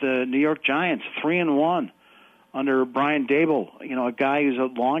is the New York Giants, 3-1 under Brian Daboll, a guy who's a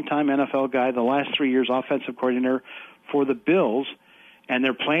longtime NFL guy, the last 3 years offensive coordinator for the Bills, and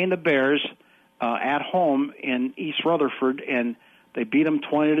they're playing the Bears at home in East Rutherford, and they beat them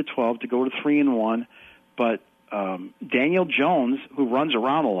 20-12 to go to 3-1. But Daniel Jones, who runs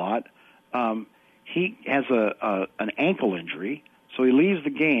around a lot, he has an ankle injury, so he leaves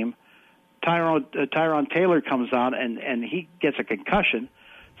the game. Tyrod Taylor comes out, and he gets a concussion.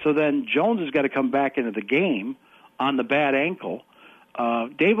 So then Jones has got to come back into the game on the bad ankle.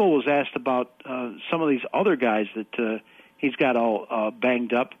 Daboll was asked about some of these other guys that he's got all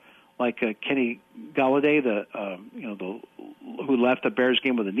banged up, like Kenny Golladay, who left the Bears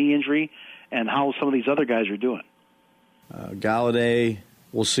game with a knee injury, and how some of these other guys are doing. Galladay,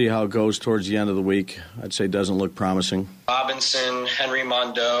 we'll see how it goes towards the end of the week. I'd say doesn't look promising. Robinson, Henry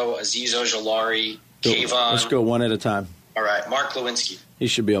Mondeau, Azeez Ojulari, Kayvon. Let's go one at a time. All right, Mark Lewinsky. He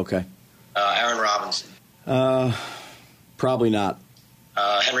should be okay. Aaron Robinson. Probably not.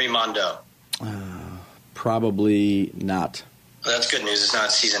 Henry Mondeau. Probably not. Well, that's good news. It's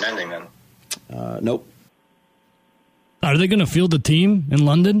not season ending then. Nope. Are they going to field the team in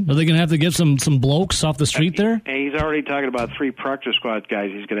London? Are they going to have to get some blokes off the street there? He's already talking about 3 practice squad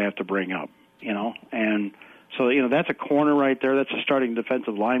guys he's going to have to bring up, And so, that's a corner right there. That's a starting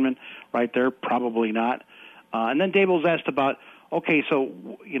defensive lineman right there. Probably not. And then Daboll's asked about, okay, so,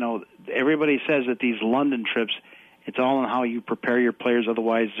 everybody says that these London trips, it's all on how you prepare your players.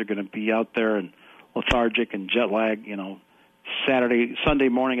 Otherwise, they're going to be out there and lethargic and jet lag, Sunday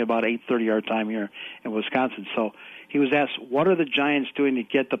morning about 8:30 our time here in Wisconsin. So he was asked, what are the Giants doing to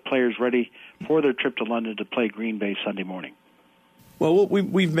get the players ready for their trip to London to play Green Bay Sunday morning? Well,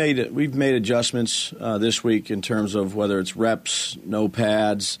 we've made adjustments this week in terms of whether it's reps, no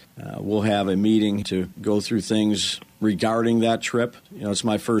pads. We'll have a meeting to go through things regarding that trip. It's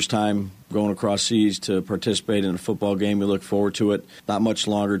my first time going across seas to participate in a football game. We look forward to it. Not much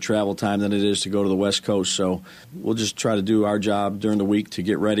longer travel time than it is to go to the West Coast. So we'll just try to do our job during the week to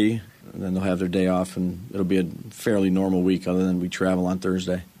get ready, and then they'll have their day off, and it'll be a fairly normal week other than we travel on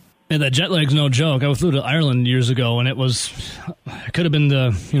Thursday. Yeah, that jet lag's no joke. I flew to Ireland years ago, and it could have been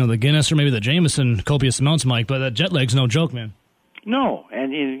the Guinness or maybe the Jameson copious amounts, Mike, but that jet lag's no joke, man. No,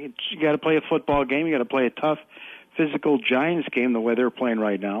 and you got to play a football game. You got to play a tough, physical Giants game the way they're playing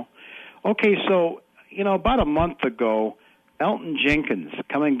right now. Okay, so, about a month ago, Elgton Jenkins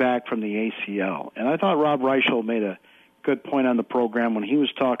coming back from the ACL, and I thought Rob Reichel made a good point on the program when he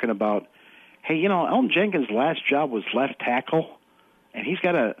was talking about, hey, Elgton Jenkins' last job was left tackle, and he's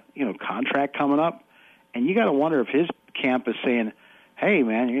got a contract coming up, and you got to wonder if his camp is saying, hey,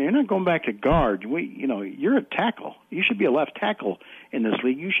 man, you're not going back to guard. You're a tackle. You should be a left tackle in this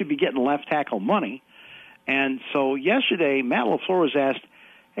league. You should be getting left tackle money. And so yesterday, Matt LaFleur was asked,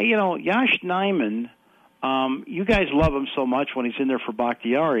 hey, Yosh Nijman, you guys love him so much when he's in there for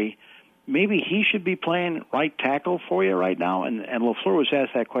Bakhtiari. Maybe he should be playing right tackle for you right now? And LaFleur was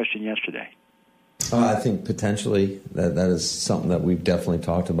asked that question yesterday. I think potentially that is something that we've definitely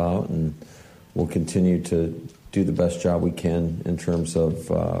talked about, and we'll continue to do the best job we can in terms of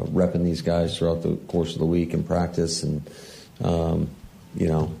repping these guys throughout the course of the week in practice, and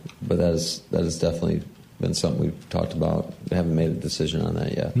but that is definitely been something we've talked about. We haven't made a decision on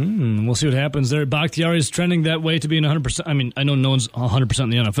that yet. We'll see what happens there. Bakhtiari is trending that way to being 100%. I mean, I know no one's 100% in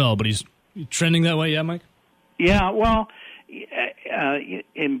the NFL, but he's trending that way, yeah, Mike? Yeah, well,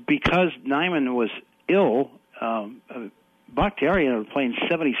 and because Nijman was ill, Bakhtiari ended up playing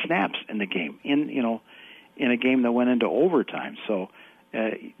 70 snaps in the game, in a game that went into overtime. So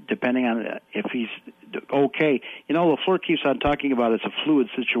depending on if he's okay. LaFleur keeps on talking about it's a fluid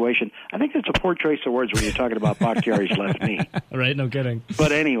situation. I think that's a poor choice of words when you're talking about Bakhtiari's left knee. Right, no kidding.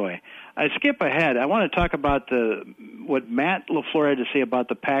 But anyway, I skip ahead. I want to talk about what Matt LaFleur had to say about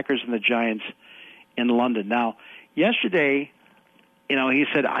the Packers and the Giants in London. Now, yesterday, he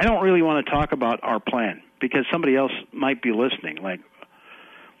said, I don't really want to talk about our plan because somebody else might be listening.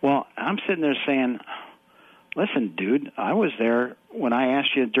 Well, I'm sitting there saying, listen, dude, I was there when I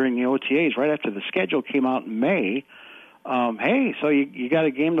asked you during the OTAs, right after the schedule came out in May, hey, so you got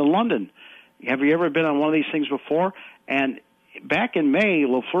a game to London. Have you ever been on one of these things before? And back in May,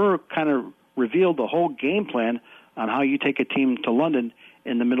 LaFleur kind of revealed the whole game plan on how you take a team to London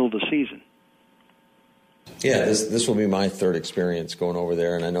in the middle of the season. Yeah, this will be my third experience going over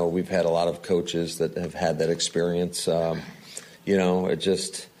there, and I know we've had a lot of coaches that have had that experience. It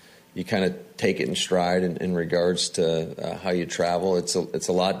just, you kind of take it in stride in regards to how you travel. It's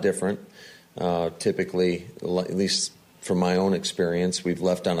a lot different. Typically, at least from my own experience, we've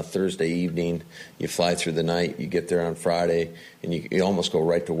left on a Thursday evening. You fly through the night, you get there on Friday, and you almost go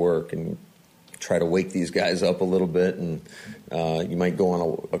right to work and try to wake these guys up a little bit, and you might go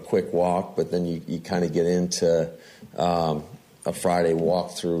on a quick walk, but then you kind of get into a Friday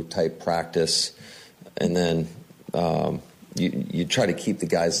walkthrough type practice, and then you try to keep the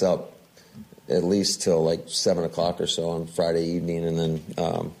guys up at least till like 7 o'clock or so on Friday evening, and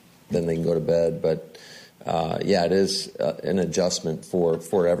then they can go to bed. But it is an adjustment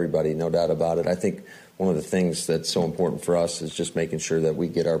for everybody, no doubt about it. I think one of the things that's so important for us is just making sure that we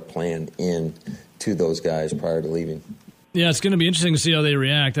get our plan in to those guys prior to leaving. Yeah, it's going to be interesting to see how they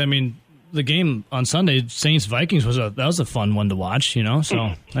react. I mean, the game on Sunday, Saints-Vikings, was a fun one to watch,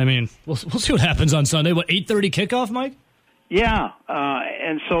 So, I mean, we'll see what happens on Sunday. What, 8:30 kickoff, Mike? Yeah,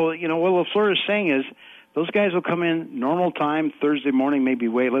 and so, what LaFleur is saying is those guys will come in normal time, Thursday morning, maybe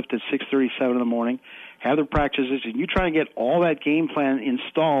weightlift at 6:37 in the morning, have their practices, and you try to get all that game plan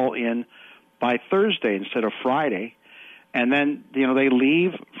installed in by Thursday instead of Friday. And then, they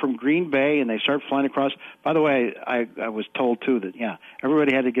leave from Green Bay and they start flying across. By the way, I was told, too, that,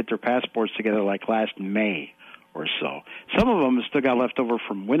 everybody had to get their passports together like last May or so. Some of them still got left over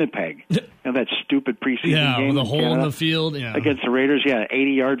from Winnipeg. That stupid preseason game. With a hole in the field. Yeah. Against the Raiders,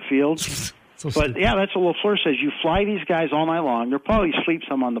 80-yard field. But, that's what LaFleur says. You fly these guys all night long. They'll probably sleep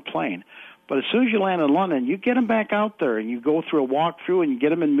some on the plane. But as soon as you land in London, you get them back out there, and you go through a walkthrough, and you get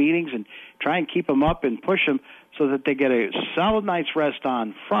them in meetings, and try and keep them up and push them so that they get a solid night's rest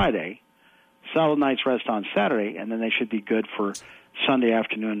on Friday, solid night's rest on Saturday, and then they should be good for Sunday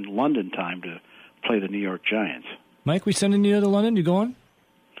afternoon London time to play the New York Giants. Mike, we sending you to London? You going?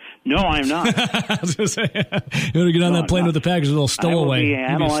 No, I'm not. I was going to say, you want to get on that plane with the Packers, a little stowaway. I will be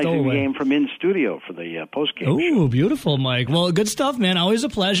analyzing the game from in studio for the post-game show. Ooh, beautiful, Mike. Well, good stuff, man. Always a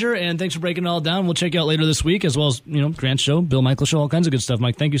pleasure, and thanks for breaking it all down. We'll check you out later this week, as well as, Grant's show, Bill Michael Show, all kinds of good stuff,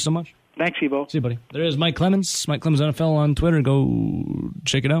 Mike. Thank you so much. Thanks, Evo. See you, buddy. There is Mike Clemens, Mike Clemens NFL on Twitter. Go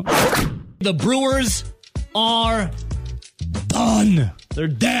check it out. The Brewers are done. They're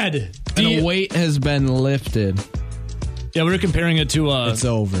dead. And a weight has been lifted. Yeah, we were comparing it to it's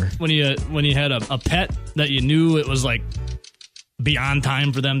over. When you had a pet that you knew it was like beyond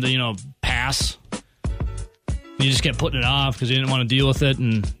time for them to pass. You just kept putting it off because you didn't want to deal with it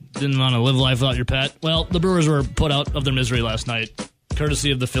and didn't want to live life without your pet. Well, the Brewers were put out of their misery last night,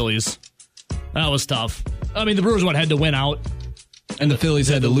 courtesy of the Phillies. That was tough. I mean, the Brewers had to win out, and the Phillies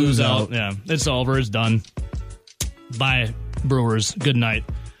had to lose out. Yeah, it's over. It's done. Bye, Brewers. Good night.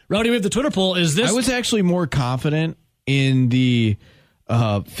 Rowdy, we have the Twitter poll. Is this? I was actually more confident in the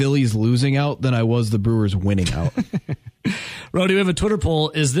Phillies losing out than I was the Brewers winning out. Rowdy, we have a Twitter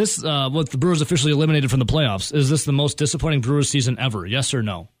poll. Is this what the Brewers officially eliminated from the playoffs? Is this the most disappointing Brewers season ever? Yes or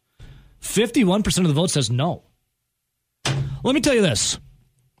no? 51% of the vote says no. Let me tell you this.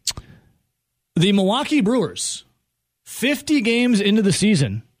 The Milwaukee Brewers, 50 games into the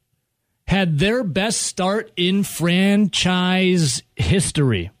season, had their best start in franchise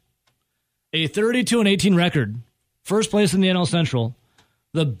history. A 32-18 record. First place in the NL Central.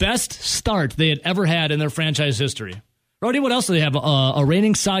 The best start they had ever had in their franchise history. Rowdy, what else do they have? A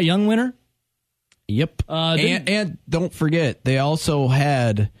reigning Cy Young winner? Yep. And don't forget, they also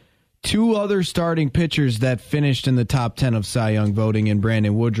had two other starting pitchers that finished in the top 10 of Cy Young voting in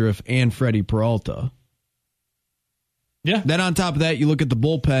Brandon Woodruff and Freddie Peralta. Yeah. Then on top of that, you look at the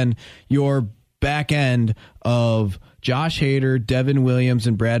bullpen, your back end of Josh Hader, Devin Williams,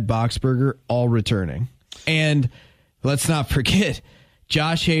 and Brad Boxberger all returning. And let's not forget,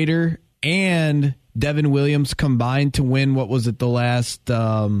 Josh Hader and Devin Williams combined to win, what was it, the last,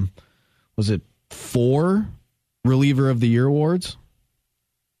 was it 4 Reliever of the Year awards?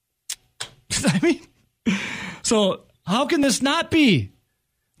 I mean, so how can this not be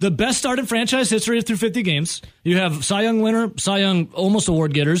the best start in franchise history through 50 games? You have Cy Young winner, Cy Young almost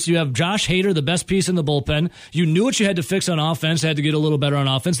award getters. You have Josh Hader, the best piece in the bullpen. You knew what you had to fix on offense, had to get a little better on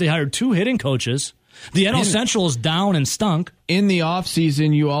offense. They hired 2 hitting coaches. The NL Central is down and stunk. In the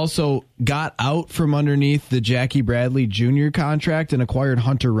offseason, you also got out from underneath the Jackie Bradley Jr. contract and acquired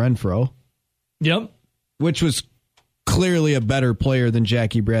Hunter Renfroe. Yep. Which was clearly a better player than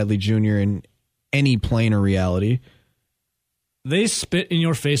Jackie Bradley Jr. in any plane or reality. They spit in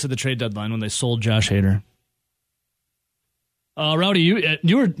your face at the trade deadline when they sold Josh Hader. Rowdy,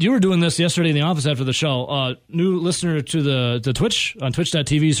 you were doing this yesterday in the office after the show. New listener to the Twitch on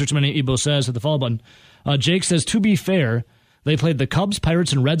twitch.tv, search many Ebo says, hit the follow button. Jake says, to be fair, they played the Cubs,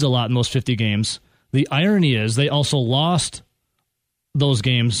 Pirates, and Reds a lot in those 50 games. The irony is they also lost those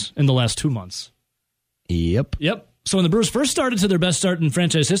games in the last 2 months. Yep. So when the Brewers first started to their best start in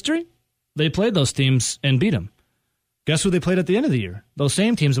franchise history, they played those teams and beat them. Guess who they played at the end of the year? Those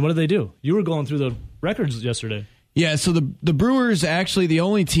same teams, and what did they do? You were going through the records yesterday. Yeah, so the Brewers, actually, the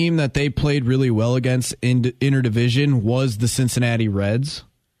only team that they played really well against in interdivision was the Cincinnati Reds.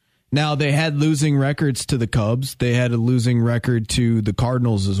 Now, they had losing records to the Cubs. They had a losing record to the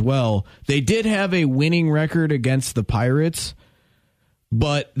Cardinals as well. They did have a winning record against the Pirates,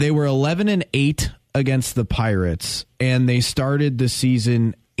 but they were 11-8 against the Pirates, and they started the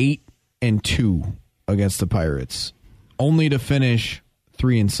season 8-2 against the Pirates, only to finish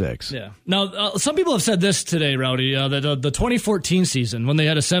 3-6. Yeah. Now, some people have said this today, Rowdy, that the 2014 season, when they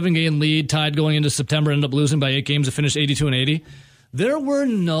had a 7-game lead, tied going into September, ended up losing by 8 games to finish 82-80. There were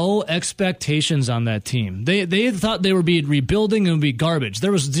no expectations on that team. They thought they would be rebuilding and would be garbage.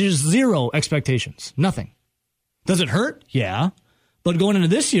 There was just zero expectations. Nothing. Does it hurt? Yeah. But going into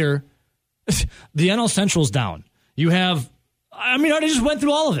this year, the NL Central's down. You have, I just went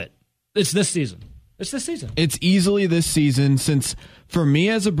through all of it. It's this season. It's easily this season, since for me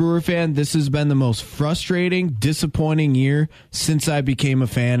as a Brewer fan, this has been the most frustrating, disappointing year since I became a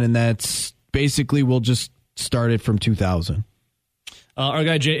fan, and that's basically, we'll just start it from 2000. Our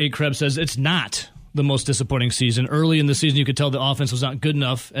guy J.A. Krebs says it's not the most disappointing season. Early in the season, you could tell the offense was not good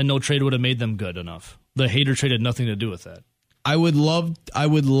enough, and no trade would have made them good enough. The Hader trade had nothing to do with that. I would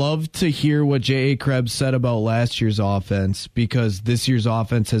love to hear what J.A. Krebs said about last year's offense, because this year's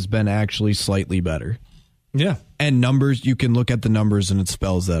offense has been actually slightly better. Yeah. And numbers, you can look at the numbers and it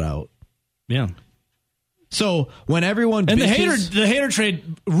spells that out. Yeah. So when everyone bitches, the Hader trade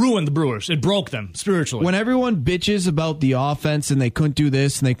ruined the Brewers. It broke them spiritually. When everyone bitches about the offense and they couldn't do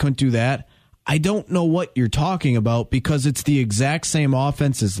this and they couldn't do that, I don't know what you're talking about, because it's the exact same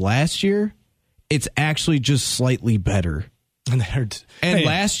offense as last year. It's actually just slightly better. And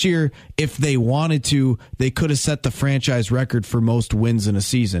last year, if they wanted to, they could have set the franchise record for most wins in a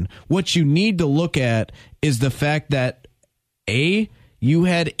season. What you need to look at is the fact that, A, you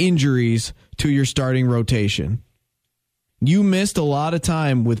had injuries to your starting rotation. You missed a lot of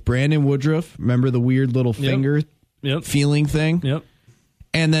time with Brandon Woodruff. Remember the weird little finger feeling thing? Yep.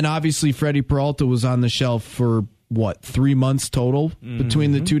 And then obviously Freddie Peralta was on the shelf for, 3 months total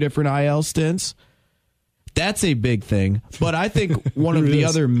between the two different IL stints? That's a big thing. But I think one of the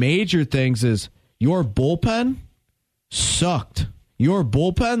other major things is your bullpen sucked. Your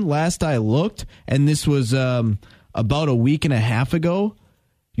bullpen, last I looked, and this was about a week and a half ago,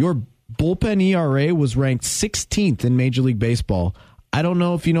 your bullpen ERA was ranked 16th in Major League Baseball. I don't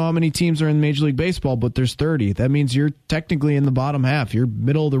know if you know how many teams are in Major League Baseball, but there's 30. That means you're technically in the bottom half. You're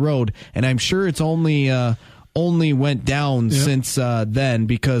middle of the road. And I'm sure it's only went down since then,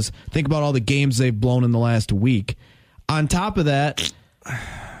 because think about all the games they've blown in the last week. On top of that,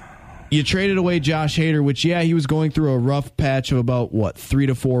 you traded away Josh Hader, which, he was going through a rough patch of about, 3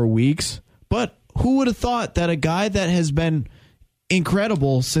 to 4 weeks. But who would have thought that a guy that has been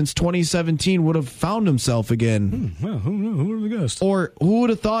incredible since 2017 would have found himself again? Well, who would have guessed? Or who would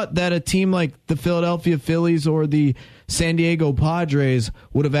have thought that a team like the Philadelphia Phillies or the San Diego Padres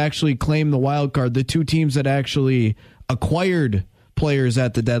would have actually claimed the wild card, the two teams that actually acquired players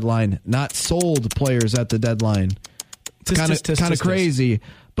at the deadline, not sold players at the deadline. It's kind of crazy.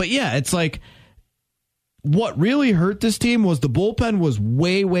 But yeah, it's like, what really hurt this team was the bullpen was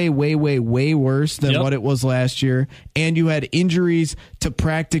way worse than what it was last year. And you had injuries to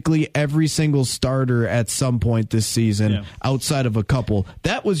practically every single starter at some point this season, outside of a couple.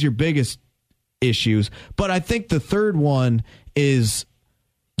 That was your biggest issues. But I think the third one is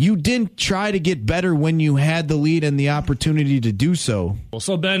you didn't try to get better when you had the lead and the opportunity to do so.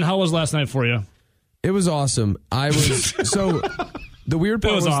 So, Ben, how was last night for you? It was awesome. The weird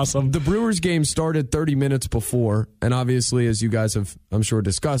part was awesome. The Brewers game started 30 minutes before, and obviously, as you guys have, I'm sure,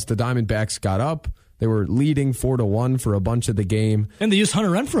 discussed, the Diamondbacks got up. They were leading 4-1 for a bunch of the game. And they used Hunter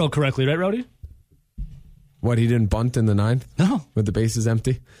Renfroe correctly, right, Rowdy? What, he didn't bunt in the ninth? No. With the bases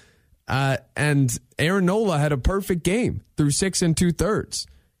empty? And Aaron Nola had a perfect game through 6 2/3.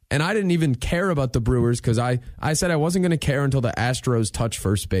 And I didn't even care about the Brewers because I said I wasn't going to care until the Astros touched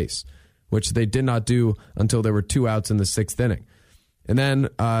first base, which they did not do until there were 2 outs in the 6th inning. And then,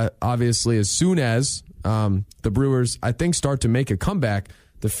 obviously, as soon as the Brewers, I think, start to make a comeback,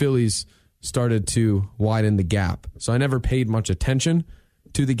 the Phillies started to widen the gap. So I never paid much attention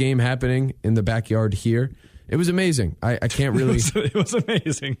to the game happening in the backyard here. It was amazing. I can't really. It was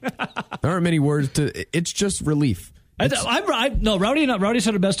amazing. There aren't many words to. It's just relief. Rowdy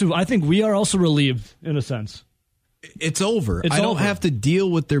said it best too. I think we are also relieved in a sense. It's over. I don't have to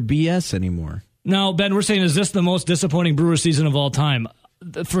deal with their BS anymore. Now, Ben, we're saying, is this the most disappointing Brewers season of all time?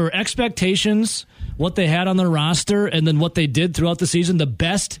 For expectations, what they had on their roster, and then what they did throughout the season, the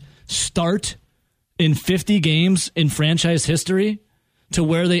best start in 50 games in franchise history, to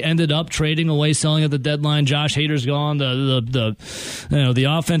where they ended up trading away, selling at the deadline. Josh Hader's gone. The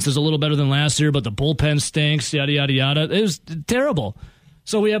offense is a little better than last year, but the bullpen stinks. Yada yada yada. It was terrible.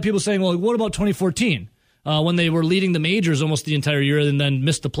 So we have people saying, "Well, what about 2014 when they were leading the majors almost the entire year and then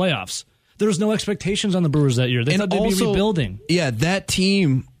missed the playoffs?" There was no expectations on the Brewers that year. They thought they'd be rebuilding. Yeah, that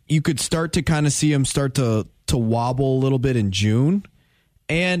team, you could start to kind of see them start to wobble a little bit in June.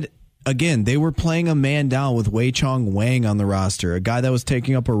 And again, they were playing a man down with Wei Chong Wang on the roster, a guy that was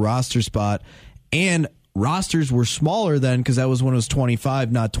taking up a roster spot. And rosters were smaller then because that was when it was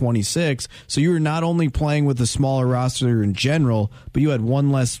 25, not 26. So you were not only playing with a smaller roster in general, but you had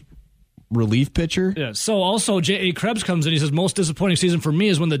one less relief pitcher. Yeah. So also J.A. Krebs comes in. He says most disappointing season for me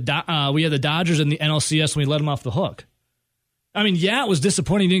is when we had the Dodgers in the NLCS and we let them off the hook. I mean, yeah, it was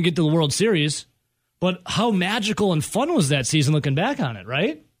disappointing. He didn't get to the World Series, but how magical and fun was that season looking back on it,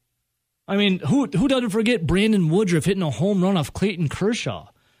 right? I mean, who doesn't forget Brandon Woodruff hitting a home run off Clayton Kershaw?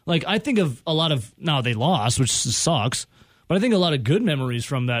 Like, I think of a lot of, now they lost, which sucks, but I think a lot of good memories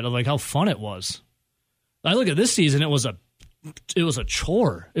from that of like how fun it was. I look at this season, it was a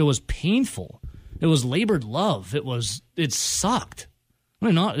chore. It was painful. It was labored love. It sucked. I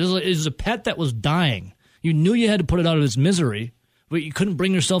mean, it was a pet that was dying. You knew you had to put it out of its misery, but you couldn't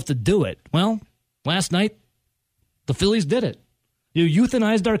bring yourself to do it. Well, last night, the Phillies did it. You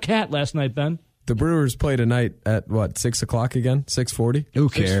euthanized our cat last night, Ben. The Brewers play tonight at, 6 o'clock again? 6:40? Who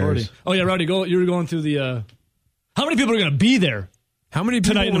cares? 6:40. Oh, yeah, Rowdy, you were going through the... how many people are going to be there? How many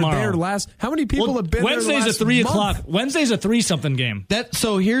people tonight and were tomorrow? there last... How many people have been Wednesday's there last at 3 month? o'clock. Wednesday's a 3-something game.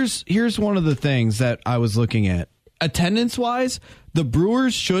 So here's one of the things that I was looking at. Attendance-wise, the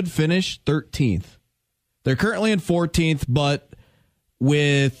Brewers should finish 13th. They're currently in 14th, but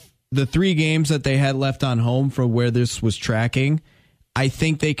with the 3 games that they had left on home for where this was tracking, I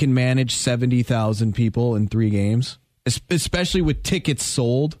think they can manage 70,000 people in 3 games, especially with tickets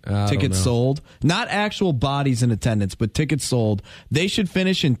sold. Sold. Not actual bodies in attendance, but tickets sold. They should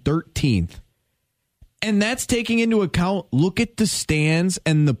finish in 13th. And that's taking into account, look at the stands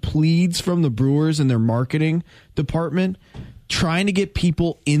and the pleads from the Brewers and their marketing department trying to get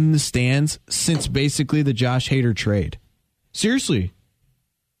people in the stands since basically the Josh Hader trade. Seriously.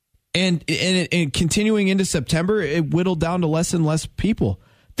 And continuing into September, it whittled down to less and less people.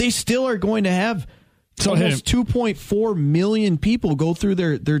 They still are going to have almost 2.4 million people go through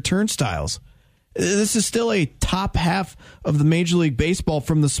their turnstiles. This is still a top half of the Major League Baseball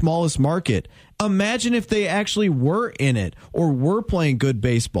from the smallest market. Imagine if they actually were in it or were playing good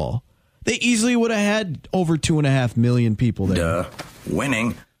baseball. They easily would have had over 2.5 million people there.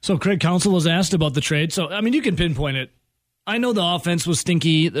 Winning. So Craig Counsell was asked about the trade. So, I mean, you can pinpoint it. I know the offense was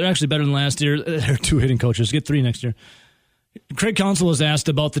stinky. They're actually better than last year. They're 2 hitting coaches. Get 3 next year. Craig Counsell was asked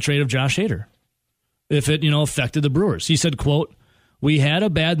about the trade of Josh Hader, if it, affected the Brewers. He said, quote, "We had a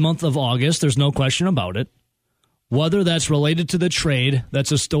bad month of August. There's no question about it. Whether that's related to the trade,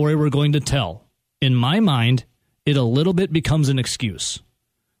 that's a story we're going to tell. In my mind, it a little bit becomes an excuse.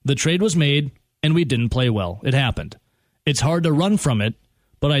 The trade was made, and we didn't play well. It happened. It's hard to run from it,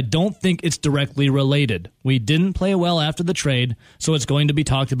 but I don't think it's directly related. We didn't play well after the trade, so it's going to be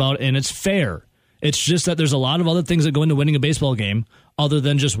talked about, and it's fair. It's just that there's a lot of other things that go into winning a baseball game other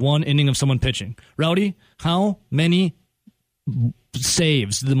than just one inning of someone pitching." Rowdy, how many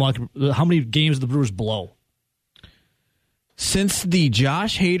saves how many games did the Brewers blow? Since the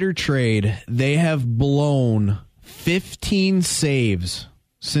Josh Hader trade, they have blown 15 saves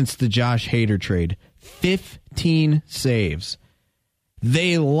since the Josh Hader trade. 15 saves.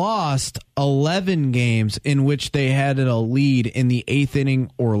 They lost 11 games in which they had a lead in the 8th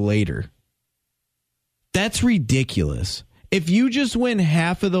inning or later. That's ridiculous. If you just win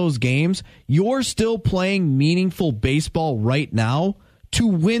half of those games, you're still playing meaningful baseball right now to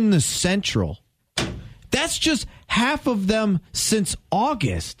win the Central. That's just half of them since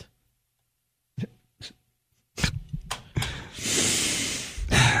August.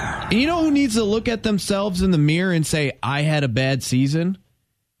 And you know who needs to look at themselves in the mirror and say, I had a bad season?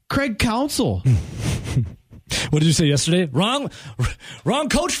 Craig Counsell. What did you say yesterday? Wrong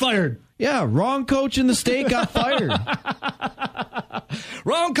coach fired. Yeah, wrong coach in the state got fired.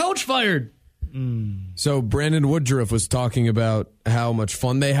 Wrong coach fired. So Brandon Woodruff was talking about how much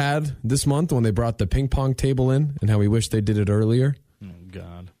fun they had this month when they brought the ping pong table in and how he wished they did it earlier. Oh,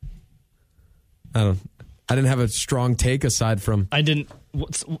 God. I didn't have a strong take aside from... I didn't...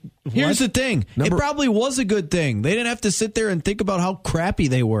 Here's the thing. It probably was a good thing. They didn't have to sit there and think about how crappy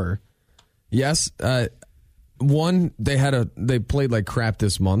they were. Yes. One, they played like crap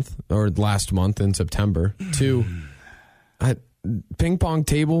this month, or last month in September. Two, ping pong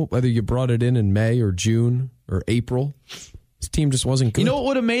table, whether you brought it in May or June or April, this team just wasn't good. You know what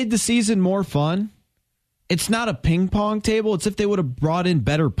would have made the season more fun? It's not a ping pong table. It's if they would have brought in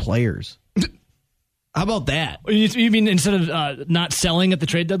better players. How about that? You mean instead of not selling at the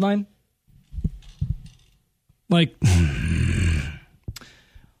trade deadline? Like,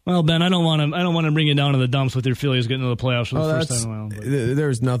 well, Ben, I don't want to bring you down to the dumps with your Phillies getting to the playoffs for the first time in a while. But.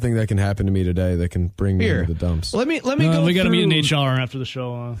 There's nothing that can happen to me today that can bring me into the dumps. Let me go. We got to meet in HR after the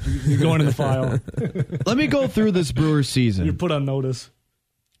show. You're going in the file. Let me go through this Brewers season. You're put on notice.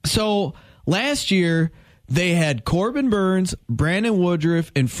 So last year they had Corbin Burnes, Brandon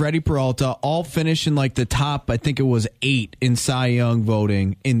Woodruff, and Freddie Peralta all finish in like the top. I think it was 8 in Cy Young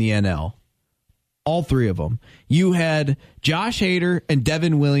voting in the NL. All 3 of them. You had Josh Hader and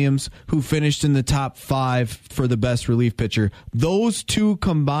Devin Williams, who finished in the top 5 for the best relief pitcher. Those 2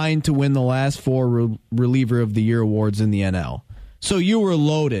 combined to win the last 4 reliever of the year awards in the NL. So you were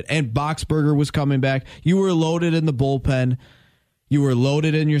loaded. And Boxberger was coming back. You were loaded in the bullpen. You were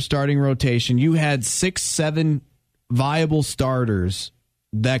loaded in your starting rotation. You had 6-7 viable starters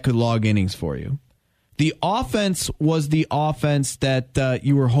that could log innings for you. The offense was the offense that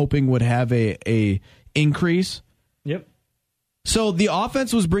you were hoping would have a increase. Yep. So the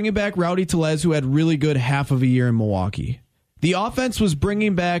offense was bringing back Rowdy Tellez, who had really good half of a year in Milwaukee. The offense was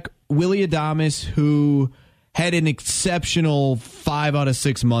bringing back Willy Adames, who had an exceptional 5 out of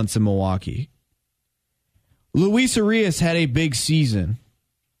 6 months in Milwaukee. Luis Arias had a big season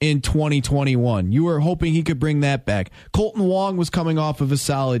in 2021. You were hoping he could bring that back. Colton Wong was coming off of a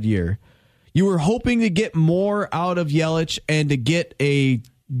solid year. You were hoping to get more out of Yelich and to get a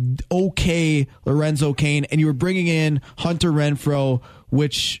okay Lorenzo Cain, and you were bringing in Hunter Renfroe,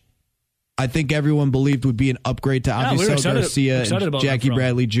 which I think everyone believed would be an upgrade to Avisail Garcia and Jackie Renfroe.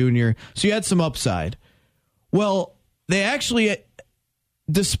 Bradley Jr. So you had some upside. Well, they actually,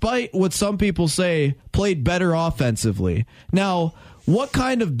 despite what some people say, played better offensively. Now, what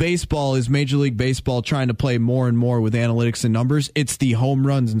kind of baseball is Major League Baseball trying to play more and more with analytics and numbers? It's the home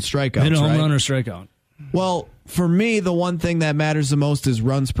runs and strikeouts, Hit a home right? run or strikeout. Well, for me, the one thing that matters the most is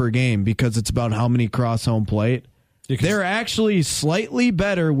runs per game, because it's about how many cross home plate. They're actually slightly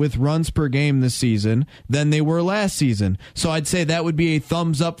better with runs per game this season than they were last season. So I'd say that would be a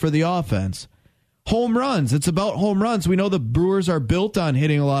thumbs up for the offense. Home runs. It's about home runs. We know the Brewers are built on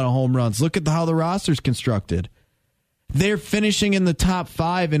hitting a lot of home runs. Look at how the roster's constructed. They're finishing in the top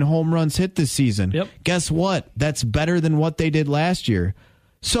 5 in home runs hit this season. Yep. Guess what? That's better than what they did last year.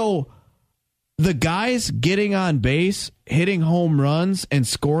 So the guys getting on base, hitting home runs, and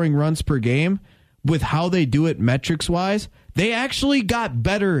scoring runs per game, with how they do it metrics-wise, they actually got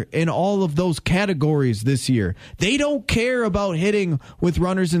better in all of those categories this year. They don't care about hitting with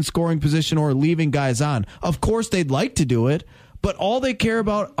runners in scoring position or leaving guys on. Of course, they'd like to do it, but all they care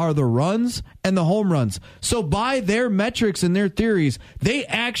about are the runs and the home runs. So by their metrics and their theories, they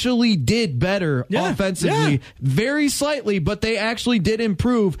actually did better offensively, very slightly, but they actually did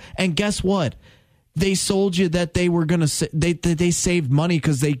improve. And guess what? They sold you that they were going to they saved money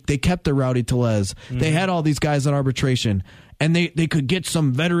because they kept the Rowdy Tellez. Mm-hmm. They had all these guys on arbitration, and they could get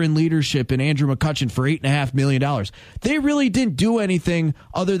some veteran leadership in Andrew McCutchen for $8.5 million. They really didn't do anything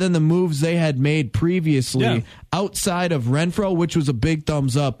other than the moves they had made previously outside of Renfroe, which was a big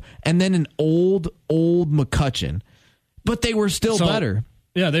thumbs up, and then an old McCutchen. But they were still better.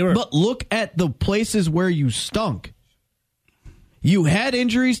 Yeah, they were. But look at the places where you stunk. You had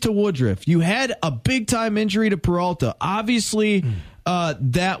injuries to Woodruff. You had a big-time injury to Peralta. Obviously,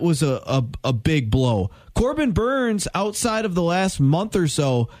 that was a big blow. Corbin Burnes, outside of the last month or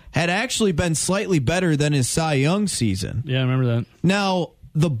so, had actually been slightly better than his Cy Young season. Yeah, I remember that. Now,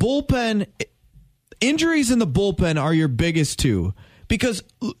 the bullpen, injuries in the bullpen are your biggest two, because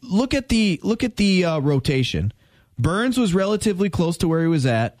look at the rotation. Burnes was relatively close to where he was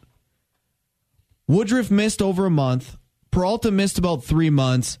at. Woodruff missed over a month. Peralta missed about 3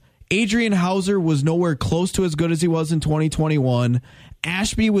 months. Adrian Hauser was nowhere close to as good as he was in 2021.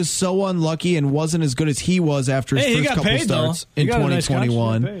 Ashby was so unlucky and wasn't as good as he was after his first couple starts in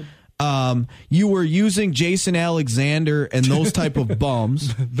 2021. You were using Jason Alexander and those type of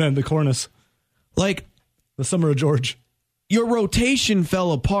bums. Then the Cornice. Like the Summer of George. your rotation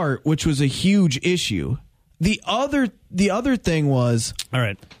fell apart, which was a huge issue. The other thing was, all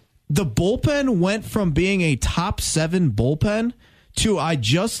right, the bullpen went from being a top 7 bullpen to, I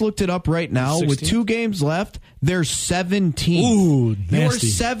just looked it up right now, 16th? With 2 games left, they're 17th. Ooh, nasty.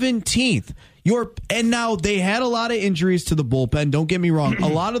 You're 17th. And now they had a lot of injuries to the bullpen. Don't get me wrong. A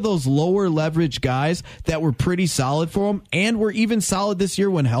lot of those lower leverage guys that were pretty solid for them and were even solid this year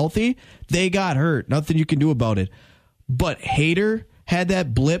when healthy, they got hurt. Nothing you can do about it. But Hader had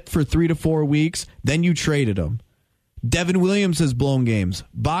that blip for 3 to 4 weeks. Then you traded him. Devin Williams has blown games.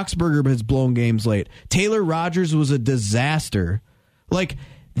 Boxberger has blown games late. Taylor Rogers was a disaster. Like,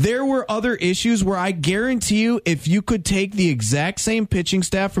 there were other issues where I guarantee you, if you could take the exact same pitching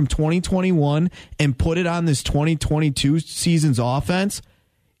staff from 2021 and put it on this 2022 season's offense,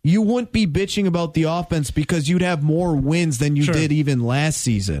 you wouldn't be bitching about the offense because you'd have more wins than you did even last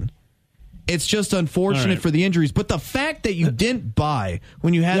season. It's just unfortunate for the injuries. But the fact that you didn't buy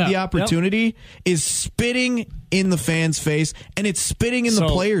when you had the opportunity is spitting in the fans' face, and it's spitting in the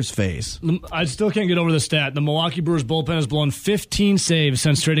players' face. I still can't get over the stat. The Milwaukee Brewers bullpen has blown 15 saves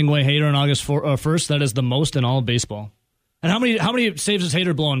since trading away Hader on August 1st. That is the most in all of baseball. And how many saves has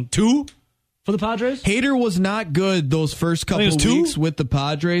Hader blown? 2 for the Padres? Hader was not good those first couple of weeks with the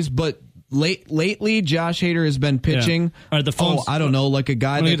Padres, but lately, Josh Hader has been pitching. Yeah. All right, the phones. I don't know, like a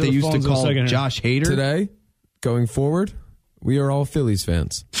guy that they used to call Josh Hader. Today, going forward, we are all Phillies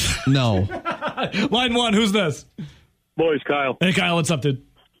fans. No. Line 1, who's this? Boys, Kyle. Hey, Kyle, what's up, dude?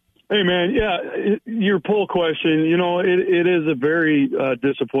 Hey, man, your poll question, it is a very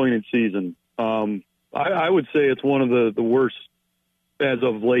disappointing season. I would say it's one of the worst as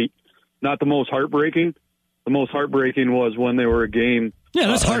of late. Not the most heartbreaking. The most heartbreaking was when they were a game. Yeah,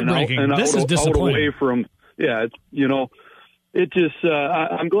 that's heartbreaking. This is disappointing. Away from, it just,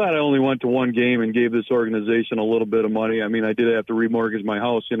 I'm glad I only went to one game and gave this organization a little bit of money. I mean, I did have to remortgage my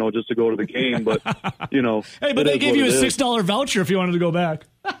house, just to go to the game, but, Hey, but they gave you a $6 voucher if you wanted to go back.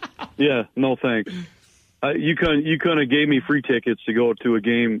 Yeah, no thanks. You couldn't have gave me free tickets to go to a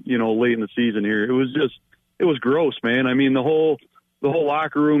game, late in the season here. It was gross, man. I mean, the whole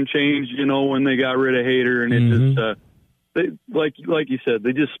locker room changed, when they got rid of Hader, and it just, they, like you said,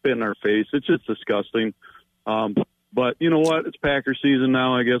 they just spit in our face. It's just disgusting. But you know what? It's Packer season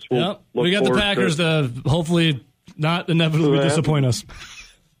now. I guess we got the Packers to hopefully not inevitably disappoint us.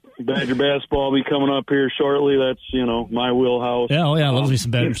 Badger basketball will be coming up here shortly. That's my wheelhouse. Yeah, I love me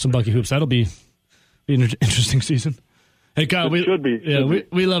some Bucky hoops. That'll be an interesting season. Hey Kyle, we should be. Yeah,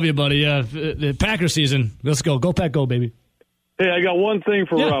 we love you, buddy. Yeah, the Packer season. Let's go. Go Pack, go, baby. Hey, I got one thing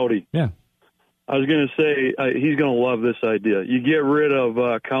for Rowdy. Yeah. I was going to say he's going to love this idea. You get rid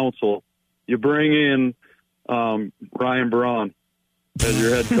of Council. You bring in Ryan Braun as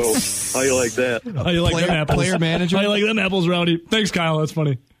your head coach. How you like that? How you like them apples? Player manager? How you like them apples, Rowdy? Thanks, Kyle. That's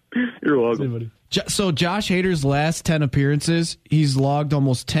funny. You're welcome. Buddy. So Josh Hader's last 10 appearances, he's logged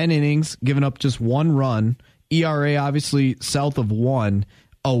almost 10 innings, given up just 1 run. ERA obviously south of 1.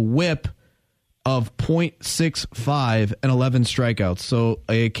 A whip of .65 and 11 strikeouts. So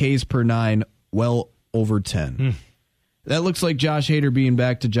a Ks per 9, well over 10. That looks like Josh Hader being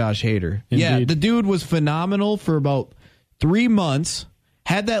back to Josh Hader. Indeed. Yeah, the dude was phenomenal for about 3 months,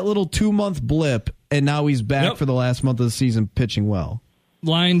 had that little 2-month blip, and now he's back for the last month of the season pitching well.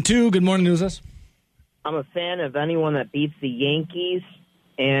 Line 2, good morning, who's this? I'm a fan of anyone that beats the Yankees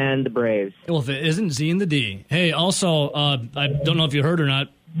and the Braves. Well, if it isn't Z and the D. Hey, also, I don't know if you heard or not,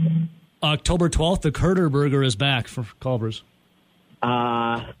 October 12th, the Kurter Burger is back for Culver's.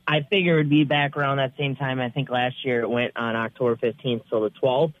 I figure it would be back around that same time. I think last year it went on October 15th, so the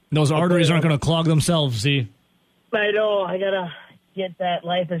 12th. Those arteries aren't going to clog themselves, Z. I know. I got to get that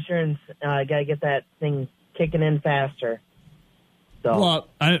life insurance. I got to get that thing kicking in faster. So. Well,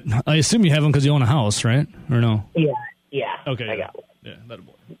 I assume you have them because you own a house, right? Or no? Yeah. Okay. I got one. Yeah, that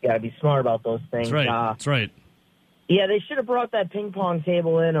boy. You got to be smart about those things. That's right. That's right. Yeah, they should have brought that ping pong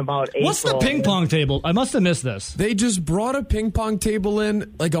table in about April. What's the ping pong table? I must have missed this. They just brought a ping pong table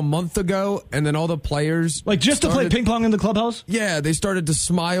in like a month ago, and then all the players... Like just to play ping pong in the clubhouse? Yeah, they started to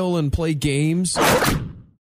smile and play games.